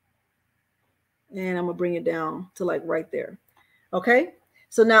 And I'm going to bring it down to like right there. Okay.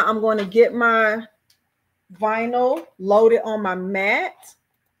 So now I'm going to get my vinyl loaded on my mat.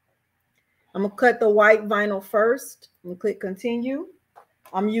 I'm going to cut the white vinyl first and click continue.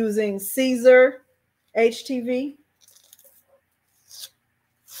 I'm using Caesar HTV.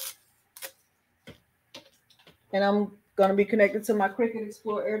 And I'm going to be connected to my Cricut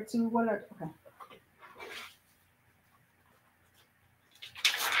Explore Air 2. Whatever. Okay.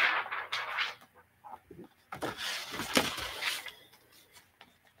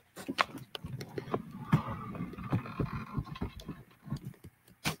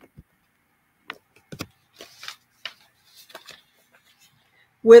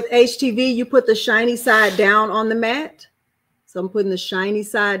 With HTV, you put the shiny side down on the mat. So I'm putting the shiny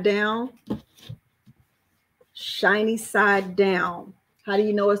side down. Shiny side down. How do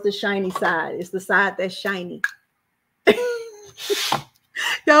you know it's the shiny side? It's the side that's shiny.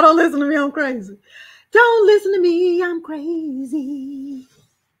 Y'all don't listen to me, I'm crazy. Don't listen to me, I'm crazy.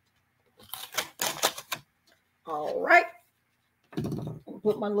 All right.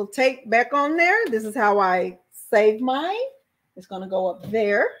 Put my little tape back on there. This is how I save mine. It's going to go up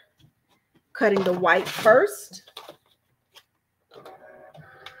there. Cutting the white first.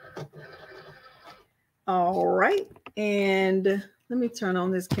 All right. And let me turn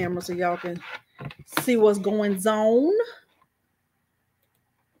on this camera so y'all can see what's going on.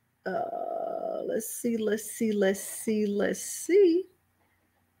 Let's see.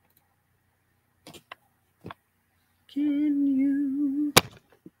 Can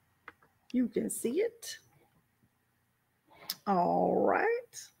you can see it? All right.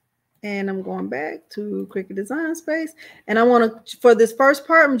 And I'm going back to Cricut Design Space. And I want to, for this first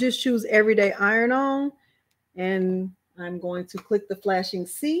part, I'm just choose Everyday Iron On. And I'm going to click the flashing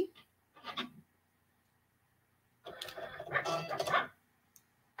C.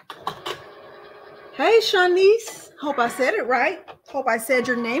 Hey, Shanice. Hope I said it right. Hope I said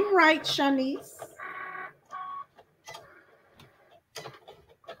your name right, Shanice.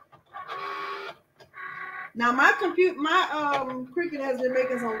 Now my Cricut has been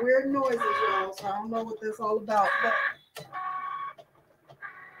making some weird noises, y'all. So I don't know what that's all about, but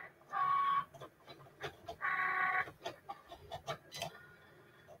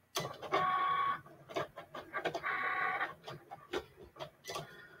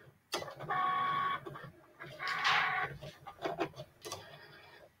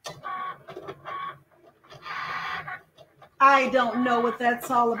I don't know what that's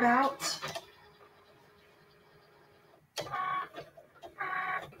all about.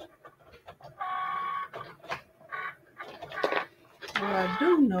 What I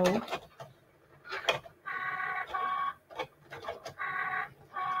do know .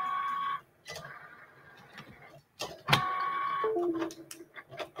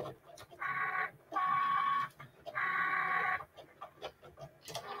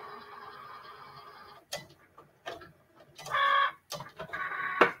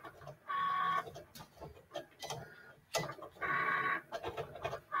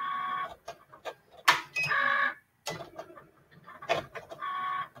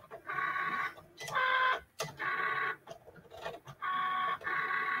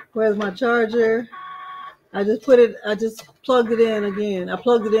 Where's my charger? I just plugged it in again. I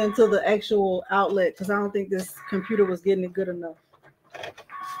plugged it into the actual outlet because I don't think this computer was getting it good enough.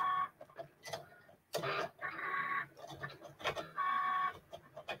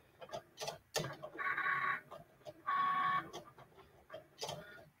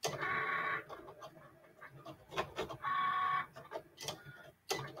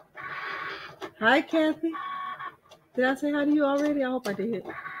 Hi, Kathy. Did I say hi to you already? I hope I did.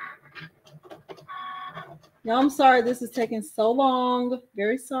 No, I'm sorry this is taking so long.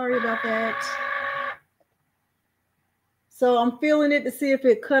 Very sorry about that. So I'm feeling it to see if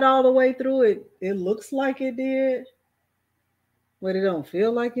it cut all the way through it. It looks like it did, but it don't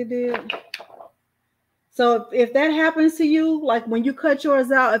feel like it did. So if that happens to you, like when you cut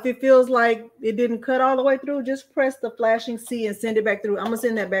yours out, if it feels like it didn't cut all the way through, just press the flashing C and send it back through. I'm gonna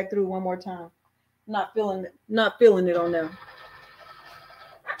send that back through one more time. Not feeling it on there.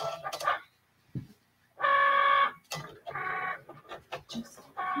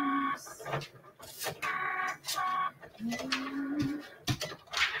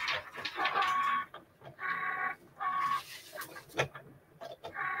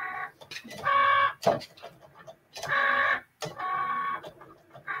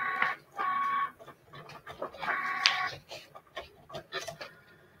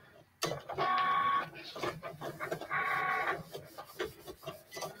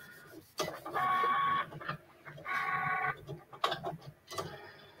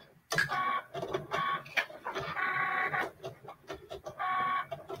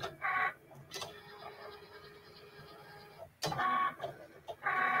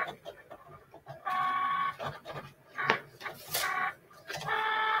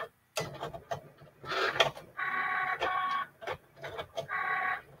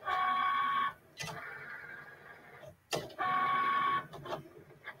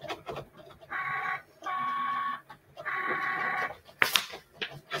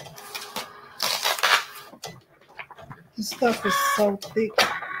 This stuff is so thick.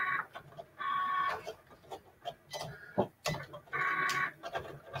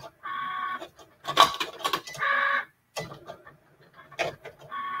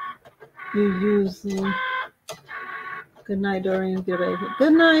 You use good night, Doreen.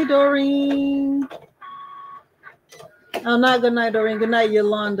 Good night, Doreen. Oh, not good night, Doreen. Good night,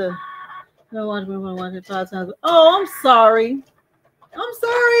 Yolanda. No, watch me when I watch it 5 times. Oh, I'm sorry. I'm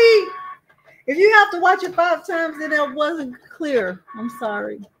sorry. If you have to watch it 5 times, then that wasn't clear. I'm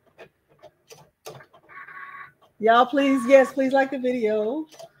sorry. Y'all, please like the video.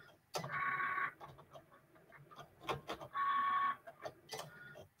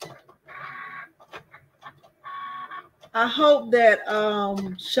 I hope that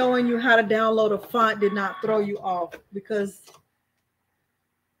showing you how to download a font did not throw you off, because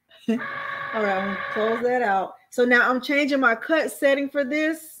all right, I'm gonna close that out. So now I'm changing my cut setting for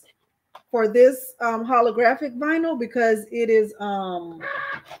this holographic vinyl because it is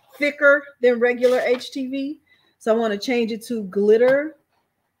thicker than regular HTV. So I want to change it to glitter.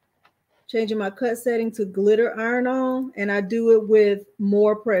 Changing my cut setting to glitter iron-on, and I do it with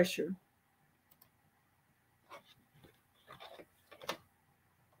more pressure.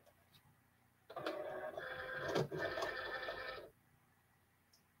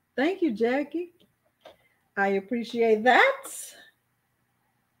 Thank you, Jackie. I appreciate that.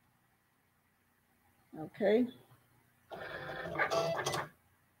 Okay.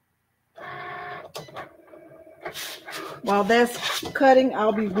 While that's cutting,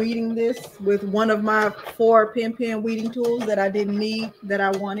 I'll be weeding this with one of my 4 pen weeding tools that I didn't need, that I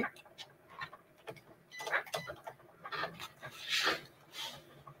wanted.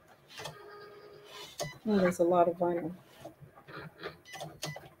 Oh, that's a lot of vinyl.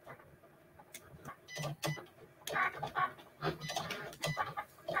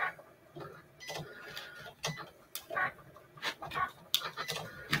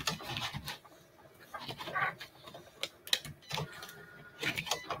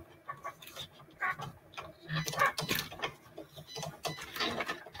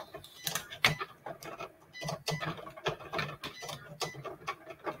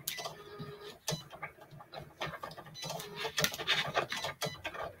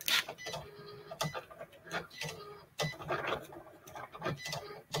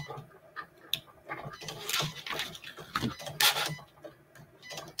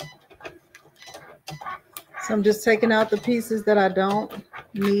 So I'm just taking out the pieces that I don't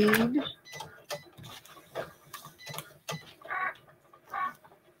need.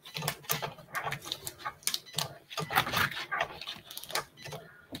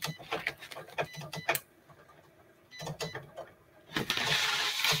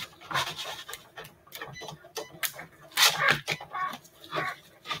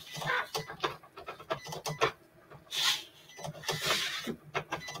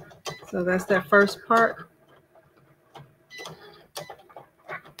 So that's that first part.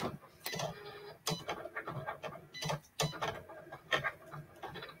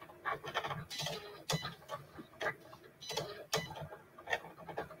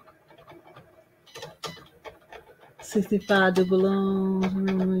 $65 do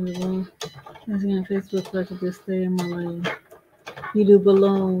balloons. That's on Facebook, like just stay in my lane. You do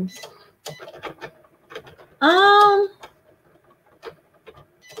balloons.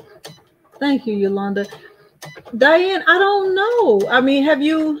 Thank you, Yolanda. Diane, I don't know. I mean, have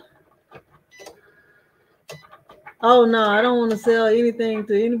you? Oh no, I don't want to sell anything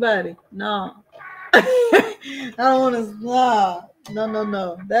to anybody. No. I don't want to.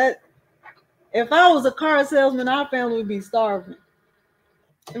 No. That if I was a car salesman, our family would be starving.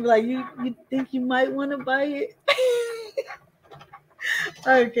 And be like, you think you might want to buy it?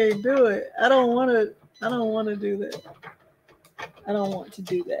 I can't do it. I don't want to do that. I don't want to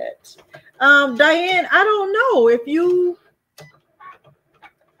do that. Diane, I don't know if you.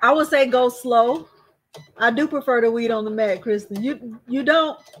 I would say go slow. I do prefer to weed on the mat, Kristen. You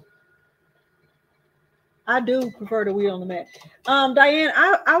don't. I do prefer to weed on the mat. Diane,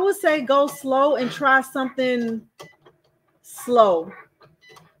 I would say go slow and try something slow.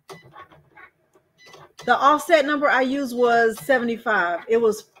 The offset number I used was 75. It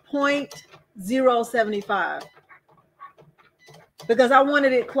was 0.075 because I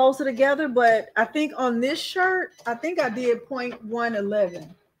wanted it closer together. But I think on this shirt, I think I did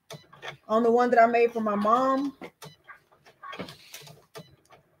 0.111. On the one that I made for my mom.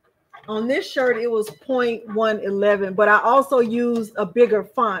 On this shirt, it was 0.111, but I also used a bigger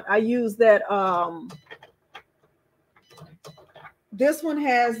font. I used that. This one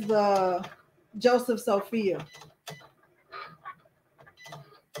has the Joseph Sophia.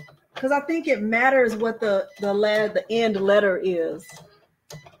 Because I think it matters what the end letter is.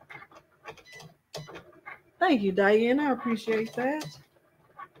 Thank you, Diane. I appreciate that.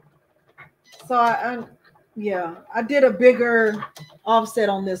 So I did a bigger offset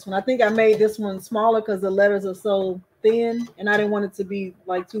on this one. I think I made this one smaller because the letters are so thin and I didn't want it to be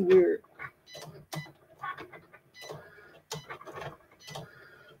like too weird.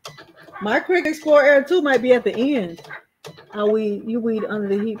 My Cricut Explorer Air 2 might be at the end. You weed under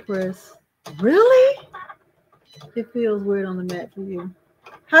the heat press. Really? It feels weird on the mat for you.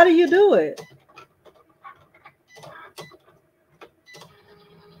 How do you do it?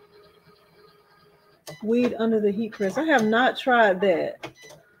 Weed under the heat press. I have not tried that.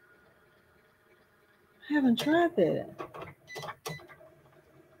 I haven't tried that.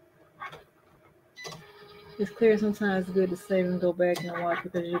 It's clear sometimes it's good to save and go back and watch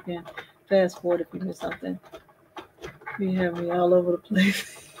because you can fast forward if you miss something. You have me all over the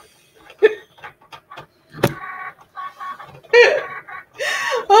place.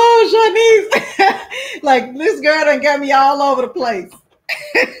 Oh, Shanice. Like, this girl done got me all over the place.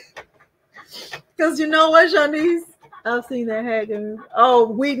 Because you know what, Shanice? I've seen that happen. Oh,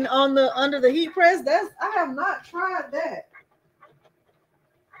 weeding under the heat press? I have not tried that.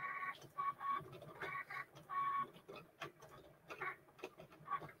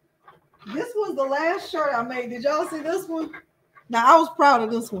 This was the last shirt I made. Did y'all see this one? Now, I was proud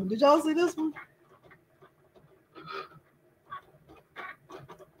of this one. Did y'all see this one?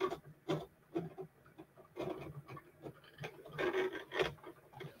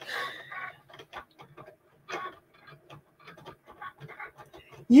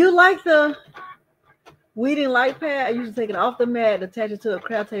 You like the weeding light pad? I used to take it off the mat, attach it to a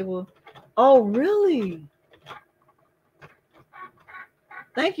craft table. Oh, really?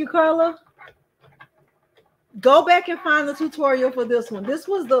 Thank you, Carla. Go back and find the tutorial for this one. This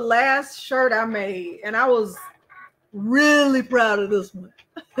was the last shirt I made, and I was really proud of this one.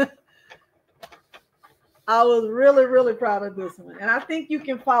 I was really, really proud of this one. And I think you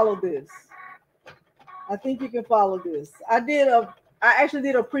can follow this. I think you can follow this. I actually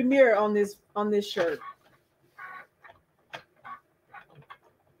did a premiere on this shirt.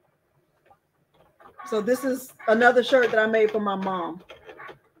 So this is another shirt that I made for my mom.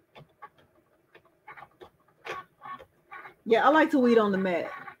 Yeah, I like to weed on the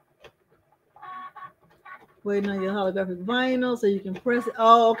mat. Waiting on your holographic vinyl so you can press it.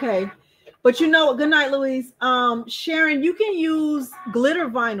 Oh, okay. But you know, good night, Louise. Sharon, you can use glitter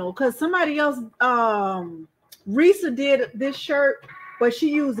vinyl because somebody else, Risa did this shirt, but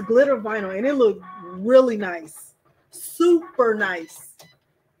she used glitter vinyl and it looked really nice. Super nice.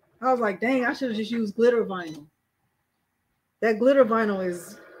 I was like, dang, I should have just used glitter vinyl. That glitter vinyl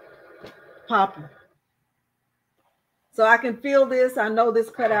is popping. So I can feel this. I know this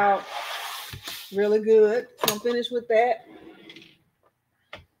cut out really good. So I'm finished with that.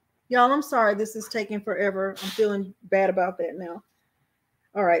 Y'all, I'm sorry this is taking forever. I'm feeling bad about that now.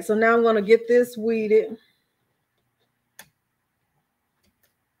 All right, so now I'm going to get this weeded.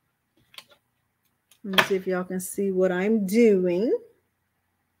 Let me see if y'all can see what I'm doing.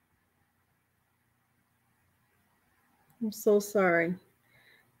 I'm so sorry.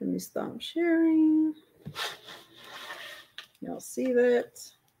 Let me stop sharing. Y'all see that?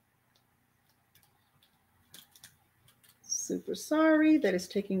 Super sorry that it's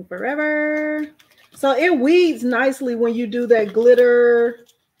taking forever. So it weeds nicely when you do that glitter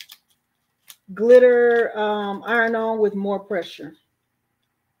iron on with more pressure.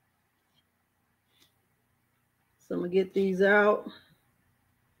 So I'm gonna get these out.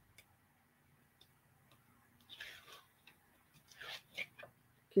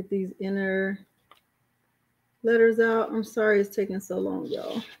 Get these inner letters out. I'm sorry it's taking so long,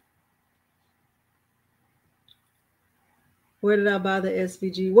 y'all. Where did I buy the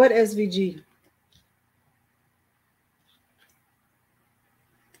SVG? What SVG?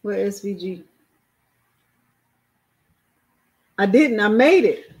 What SVG? I didn't. I made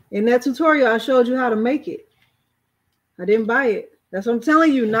it. In that tutorial, I showed you how to make it. I didn't buy it. That's what I'm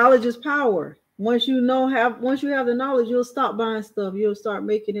telling you. Knowledge is power. Once you have the knowledge, you'll stop buying stuff. You'll start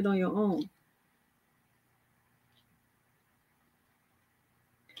making it on your own.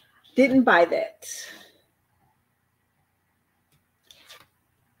 Didn't buy that.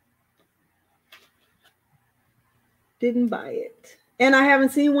 Didn't buy it. And I haven't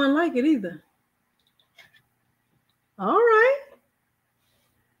seen one like it either. All right.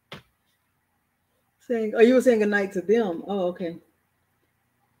 Saying, oh, you were saying good night to them. Oh, okay.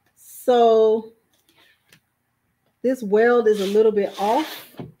 So this weld is a little bit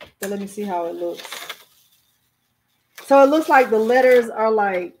off. So let me see how it looks. So it looks like the letters are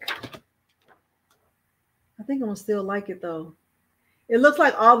like, I think I'm gonna still like it though. It looks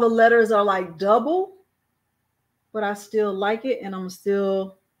like all the letters are like double, but I still like it, and I'm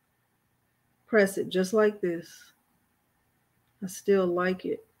still press it just like this. I still like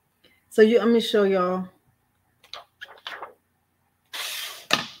it. So let me show y'all.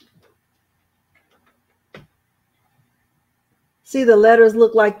 See, the letters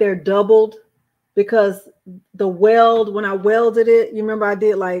look like they're doubled because the weld, when I welded it, you remember I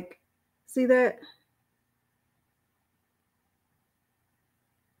did like, see that?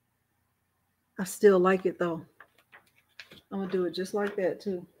 I still like it though. I'm gonna do it just like that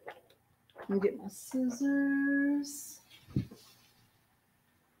too. Let me get my scissors.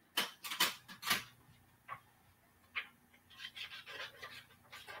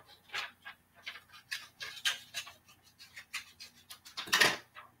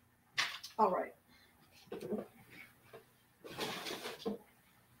 All right.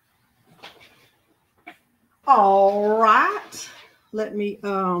 All right. Let me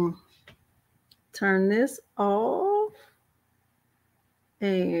turn this off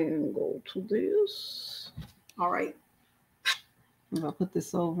and go to this. All right. I'm gonna put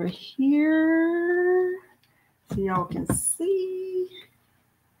this over here so y'all can see.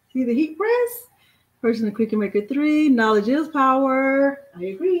 See the heat press? Person the Cricut Maker 3. Knowledge is power. I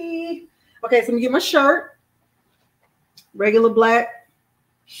agree. Okay, so I'm gonna get my shirt. Regular black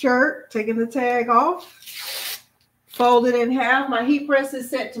shirt. Taking the tag off. Fold it in half. My heat press is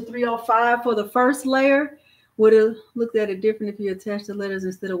set to 305 for the first layer. Would have looked at it different if you attached the letters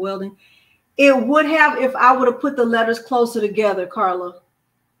instead of welding. It would have if I would have put the letters closer together, Carla.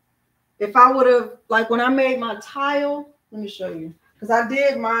 if I would have, like when I made my tile, let me show you. Because I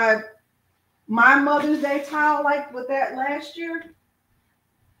did my Mother's Day tile like with that last year.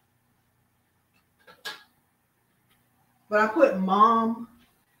 But I put mom.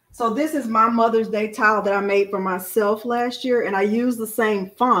 So this is my Mother's Day tile that I made for myself last year. And I used the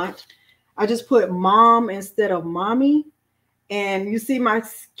same font. I just put mom instead of mommy. And you see my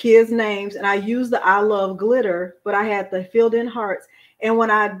kids' names. And I used the I love glitter, but I had the filled in hearts. And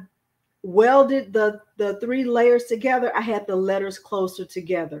when I welded the 3 layers together, I had the letters closer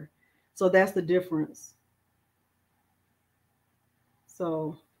together. So that's the difference.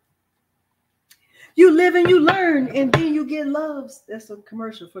 So you live and you learn, and then you get loves. That's a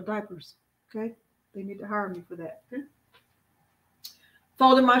commercial for diapers. Okay, they need to hire me for that. Okay.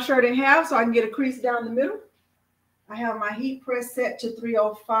 Folding my shirt in half so I can get a crease down the middle. I have my heat press set to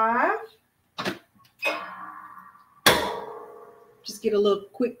 305. Just get a little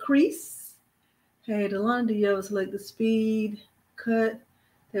quick crease. Hey, Delon, do you ever select the speed cut?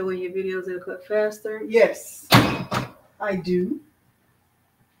 That way your videos will cut faster. Yes, I do.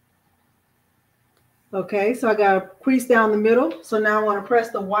 Okay, so I got a crease down the middle. So now I want to press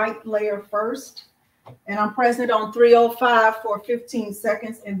the white layer first. And I'm pressing it on 305 for 15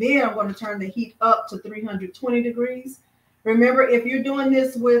 seconds. And then I'm going to turn the heat up to 320 degrees. Remember, if you're doing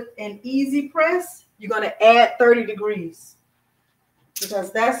this with an easy press, you're going to add 30 degrees.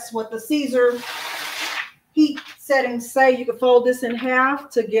 Because that's what the Caesar heat settings say. You can fold this in half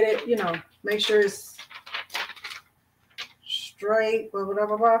to get it, you know, make sure it's straight, blah, blah,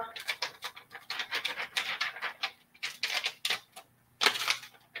 blah, blah.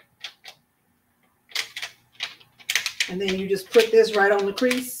 And then you just put this right on the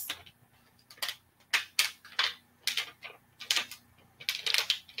crease.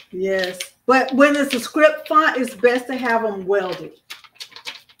 Yes, but when it's a script font, it's best to have them welded.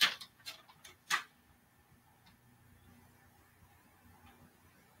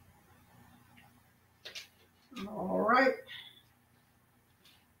 All right.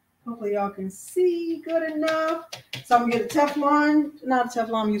 Hopefully y'all can see good enough. So I'm gonna get a Teflon, not a Teflon, I'm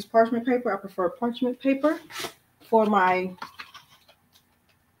gonna use parchment paper. I prefer parchment paper for my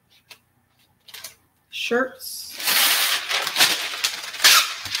shirts.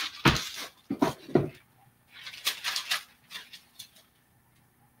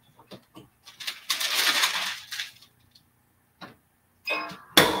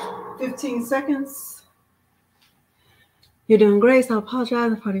 $15 seconds. You're doing great. So I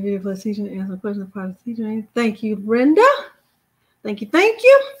apologize for the video for the teaching and answer questions for the teaching. Thank you, Brenda. Thank you, thank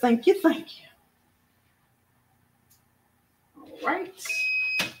you, thank you, thank you. All right.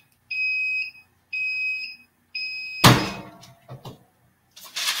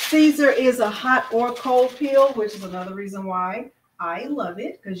 Caesar is a hot or cold peel, which is another reason why I love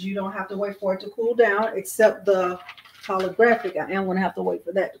it, because you don't have to wait for it to cool down, except the holographic. I am going to have to wait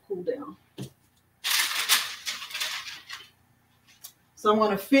for that to cool down. So I'm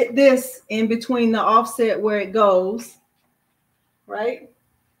going to fit this in between the offset where it goes, right?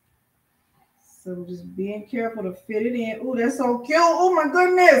 So just being careful to fit it in. Oh, that's so cute. Oh, my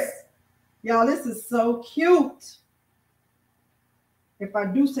goodness. Y'all, this is so cute. If I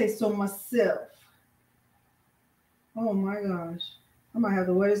do say so myself. Oh, my gosh. I might have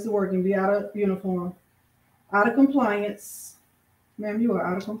to wear this to work and be out of uniform. Out of compliance. Ma'am, you are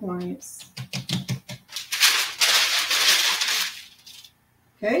out of compliance.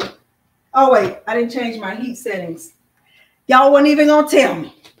 Okay. Oh, wait. I didn't change my heat settings. Y'all weren't even going to tell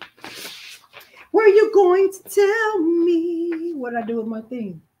me. Were you going to tell me what I do with my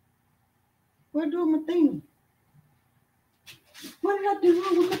thing? What did I do with my thing? What did I do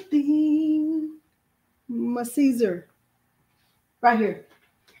with my thing? My Caesar. Right here.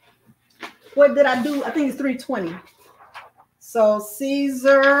 What did I do? I think it's 320. So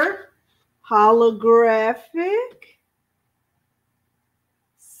Caesar holographic.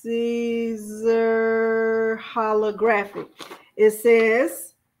 Caesar holographic. It says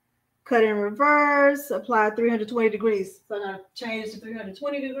cut in reverse, apply 320 degrees. So I'm going to change to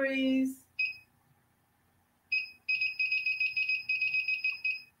 320 degrees.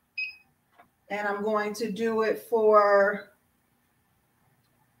 And I'm going to do it for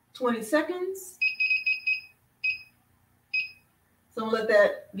 20 seconds. So I'm going to let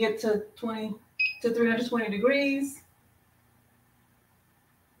that get to 320 degrees.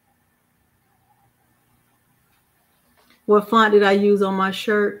 What font did I use on my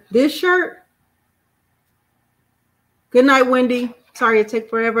shirt? This shirt? Good night, Wendy. Sorry it took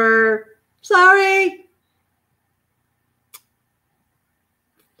forever. Sorry.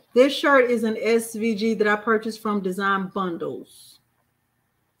 This shirt is an SVG that I purchased from Design Bundles.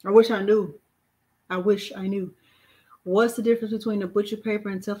 I wish I knew. I wish I knew. What's the difference between the butcher paper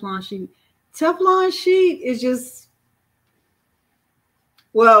and Teflon sheet? Teflon sheet is just,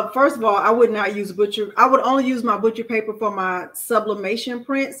 well, first of all, I would not use butcher. I would only use my butcher paper for my sublimation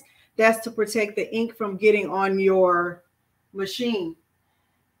prints. That's to protect the ink from getting on your machine.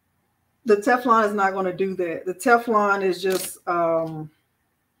 The Teflon is not going to do that. The Teflon is just, to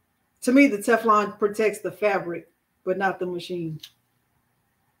me, the Teflon protects the fabric, but not the machine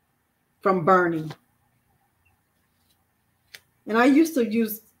from burning. And I used to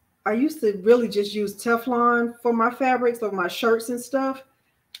really just use Teflon for my fabrics, for my shirts and stuff.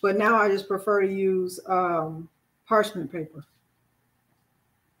 But now I just prefer to use parchment paper.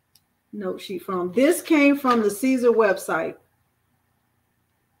 Note sheet from. This came from the Caesar website.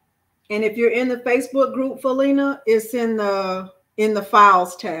 And if you're in the Facebook group, Felina, it's in the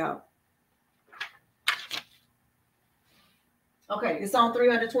files tab. Okay, it's on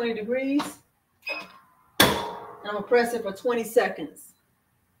 320 degrees. I'm gonna press it for 20 seconds.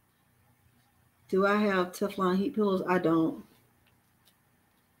 Do I have Teflon heat pillows? I don't.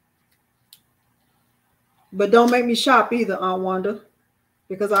 But don't make me shop either, Aunt Wanda,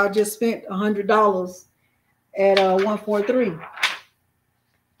 because I just spent $100 at 143.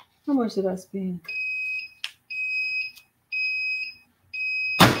 How much did I spend?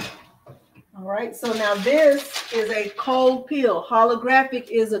 All right, so now this is a cold peel. Holographic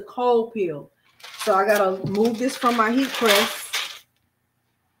is a cold peel. So I gotta move this from my heat press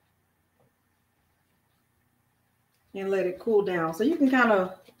and let it cool down. So you can kind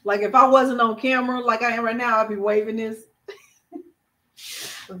of, like if I wasn't on camera like I am right now, I'd be waving this.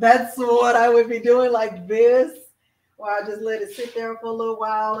 That's what I would be doing, like this. Or I just let it sit there for a little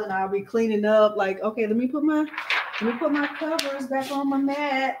while and I'll be cleaning up like, okay, let me put my covers back on my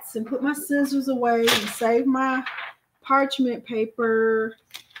mats and put my scissors away and save my parchment paper.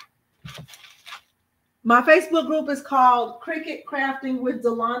 My Facebook group is called Cricut Crafting with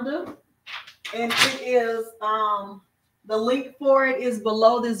Delonda, and it is the link for it is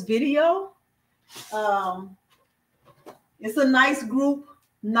below this video. It's a nice group,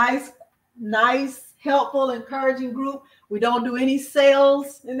 nice, helpful, encouraging group. We don't do any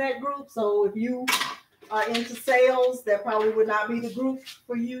sales in that group, so if you are into sales, that probably would not be the group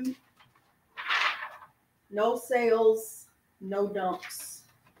for you. No sales, no dumps.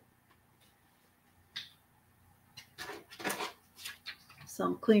 So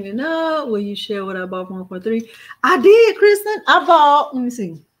I'm cleaning up. Will you share what I bought for 1.3? I did, Kristen. I bought, let me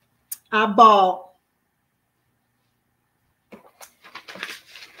see. I bought.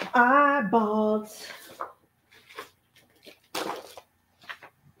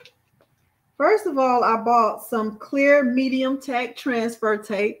 First of all, I bought some clear medium tack transfer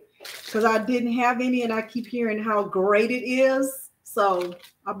tape because I didn't have any and I keep hearing how great it is. So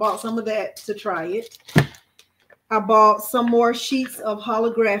I bought some of that to try it. I bought some more sheets of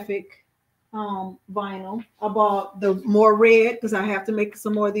holographic vinyl. I bought the more red because I have to make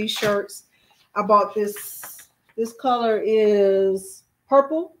some more of these shirts. I bought this color is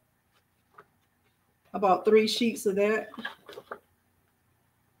purple. I bought 3 sheets of that.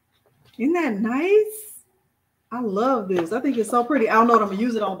 Isn't that nice? I love this. I think it's so pretty. I don't know what I'm gonna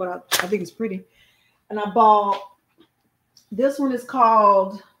use it on, but I think it's pretty. And I bought, this one is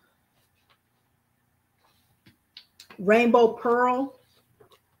called Rainbow Pearl.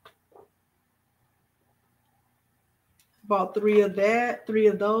 Bought 3 of that, 3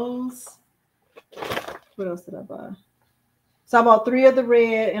 of those. What else did I buy? So I bought 3 of the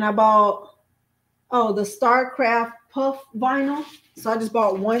red, and I bought, oh, the StarCraft puff vinyl. So I just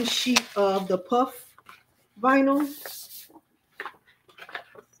bought 1 sheet of the puff vinyl.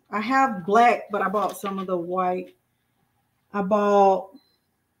 I have black, but I bought some of the white. I bought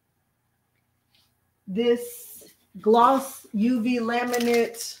this gloss UV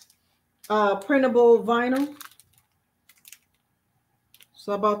laminate printable vinyl.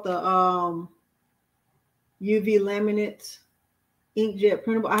 So I bought the UV laminate inkjet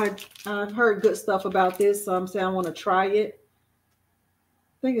printable. I've heard good stuff about this, so I'm saying I want to try it.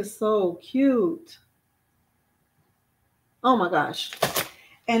 I think it's so cute. Oh my gosh.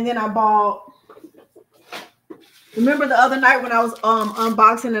 And then I bought, remember the other night when I was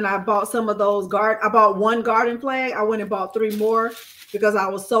unboxing and I bought some of those I bought 1 garden flag. I went and bought 3 more because I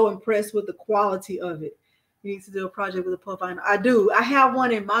was so impressed with the quality of it. You need to do a project with a puff vinyl. I do. I have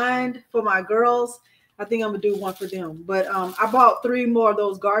one in mind for my girls. I think I'm gonna do one for them. But I bought 3 more of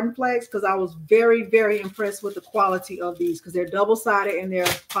those garden flags because I was very, very impressed with the quality of these because they're double-sided and they're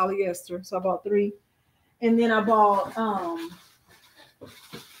polyester. So I bought 3. And then I bought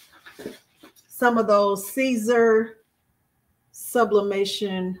some of those Caesar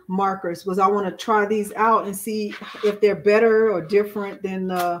sublimation markers because I want to try these out and see if they're better or different than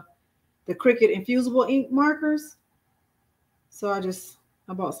the Cricut infusible ink markers. So I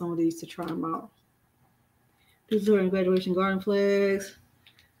bought some of these to try them out. These are graduation garden flags.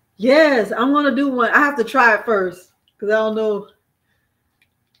 Yes, I'm gonna do one. I have to try it first because I don't know.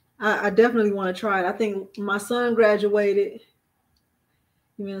 I definitely want to try it. I think my son graduated.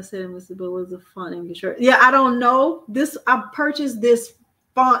 You may have said, Mr. But was a font ink shirt. Yeah, I don't know. I purchased this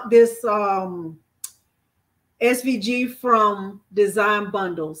font, this SVG from Design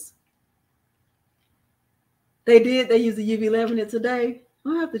Bundles. They use the UV laminate today.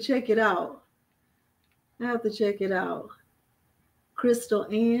 I'll have to check it out. Crystal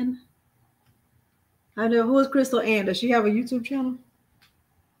Ann. I know who is Crystal Ann. Does she have a YouTube channel?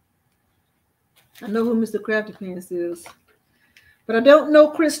 I know who Mr. Crafty Pants is. But I don't know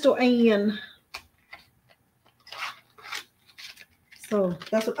Crystal Ann. So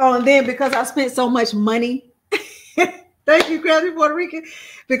that's what, oh, and then because I spent so much money. Thank you, Crafty Puerto Rican.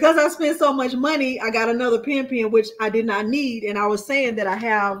 Because I spent so much money, I got another pen, which I did not need. And I was saying that I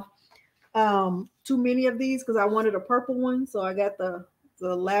have too many of these because I wanted a purple one. So I got the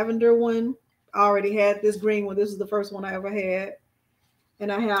lavender one. I already had this green one. This is the first one I ever had.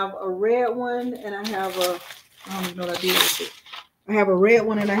 And I have a red one and I have I don't even know what I did with it. I have a red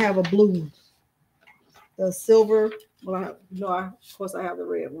one and I have a blue one. The silver. Well, of course I have the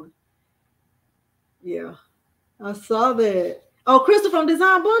red one. Yeah. I saw that. Oh, Crystal from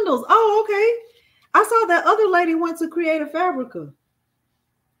Design Bundles. Oh, okay. I saw that other lady went to Creative Fabrica.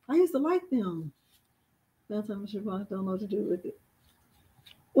 I used to like them. That's how much I don't know what to do with it.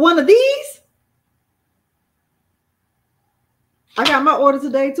 One of these? I got my order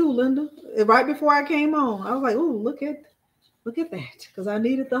today too, Linda. Right before I came on. I was like, "Ooh, look at that." Because I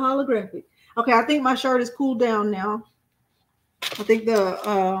needed the holographic. Okay, I think my shirt is cooled down now. I think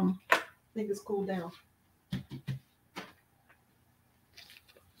it's cooled down.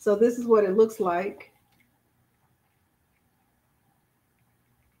 So this is what it looks like.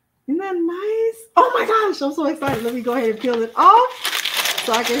 Isn't that nice? Oh my gosh, I'm so excited. Let me go ahead and peel it off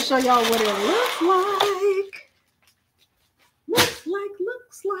so I can show y'all what it looks like.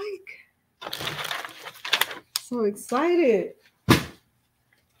 Looks like. So excited.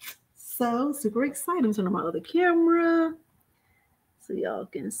 So super excited. I'm turning on my other camera so y'all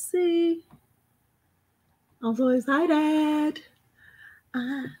can see. I'm so excited.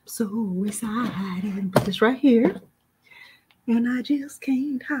 I'm so excited. Put this right here. And I just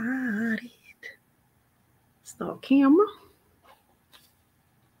can't hide it. Start camera.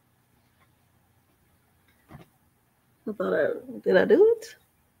 Did I do it?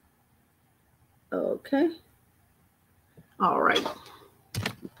 Okay. All right.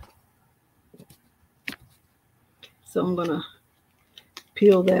 So I'm gonna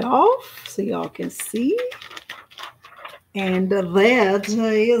peel that off so y'all can see. And that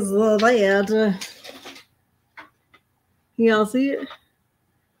is that. Y'all see it?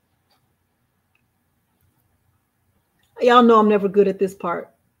 Y'all know I'm never good at this part.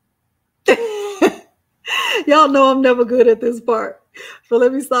 Y'all know I'm never good at this part. So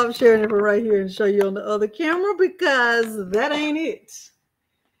let me stop sharing it from right here and show you on the other camera because that ain't it.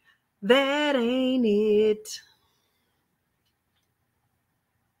 That ain't it.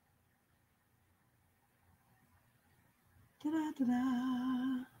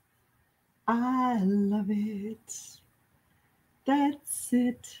 Da-da-da-da. I love it. That's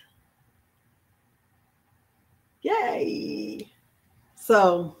it. Yay.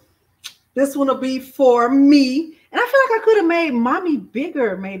 So this one will be for me. And I feel like I could have made mommy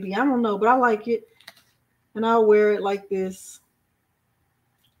bigger, maybe. I don't know, but I like it. And I'll wear it like this.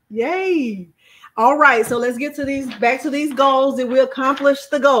 Yay. All right. So let's get to back to these goals that we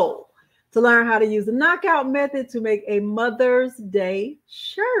accomplished the goal to learn how to use the knockout method to make a Mother's Day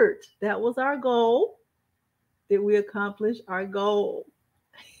shirt. That was our goal. Did we accomplish our goal?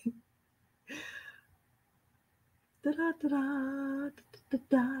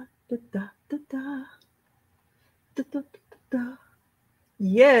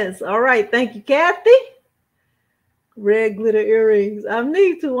 Yes. All right. Thank you, Kathy. Red glitter earrings. I'm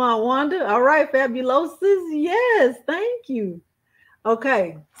need to, Aunt Wanda. All right, Fabuloses. Yes. Thank you.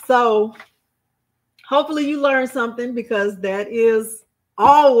 Okay. So hopefully you learned something because that is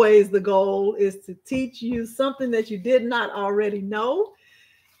always the goal, is to teach you something that you did not already know.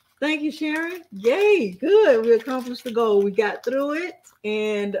 Thank you, Sharon. Yay, good. We accomplished the goal. We got through it.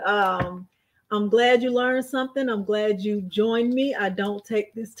 And I'm glad you learned something. I'm glad you joined me. I don't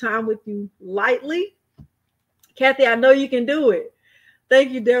take this time with you lightly. Kathy, I know you can do it.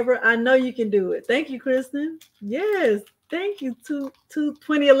 Thank you, Deborah. I know you can do it. Thank you, Kristen. Yes. Thank you to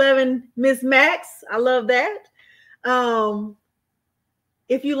 2011 Miss Max. I love that.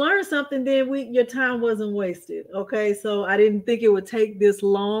 If you learn something, then your time wasn't wasted. Okay, so I didn't think it would take this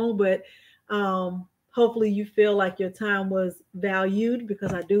long, but hopefully you feel like your time was valued,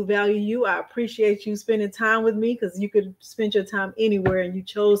 because I do value you. I appreciate you spending time with me, because you could spend your time anywhere and you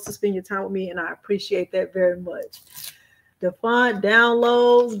chose to spend your time with me, and I appreciate that very much. The font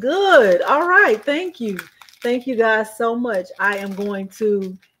downloads, good. All right, thank you. Thank you guys so much. I am going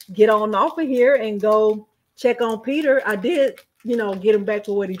to get on off of here and go check on Peter. I did, get him back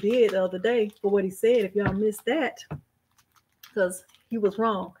to what he did the other day, for what he said, if y'all missed that, because he was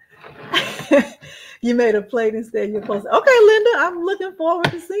wrong. You made a plate instead. You're supposed to. Okay, Linda, I'm looking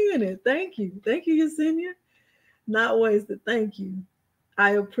forward to seeing it. Thank you. Thank you, Yesenia. Not wasted. Thank you.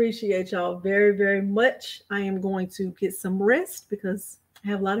 I appreciate y'all very, very much. I am going to get some rest because I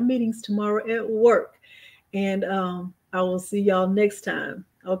have a lot of meetings tomorrow at work. And I will see y'all next time.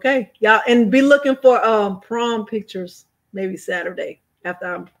 Okay, y'all, and be looking for prom pictures maybe Saturday after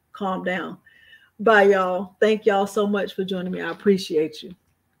I'm calmed down. Bye, y'all. Thank y'all so much for joining me. I appreciate you.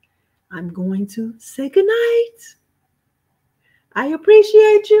 I'm going to say goodnight. I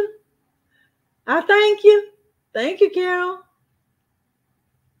appreciate you. I thank you. Thank you, Carol.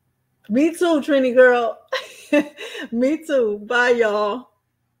 Me too, Trini girl. Me too. Bye, y'all.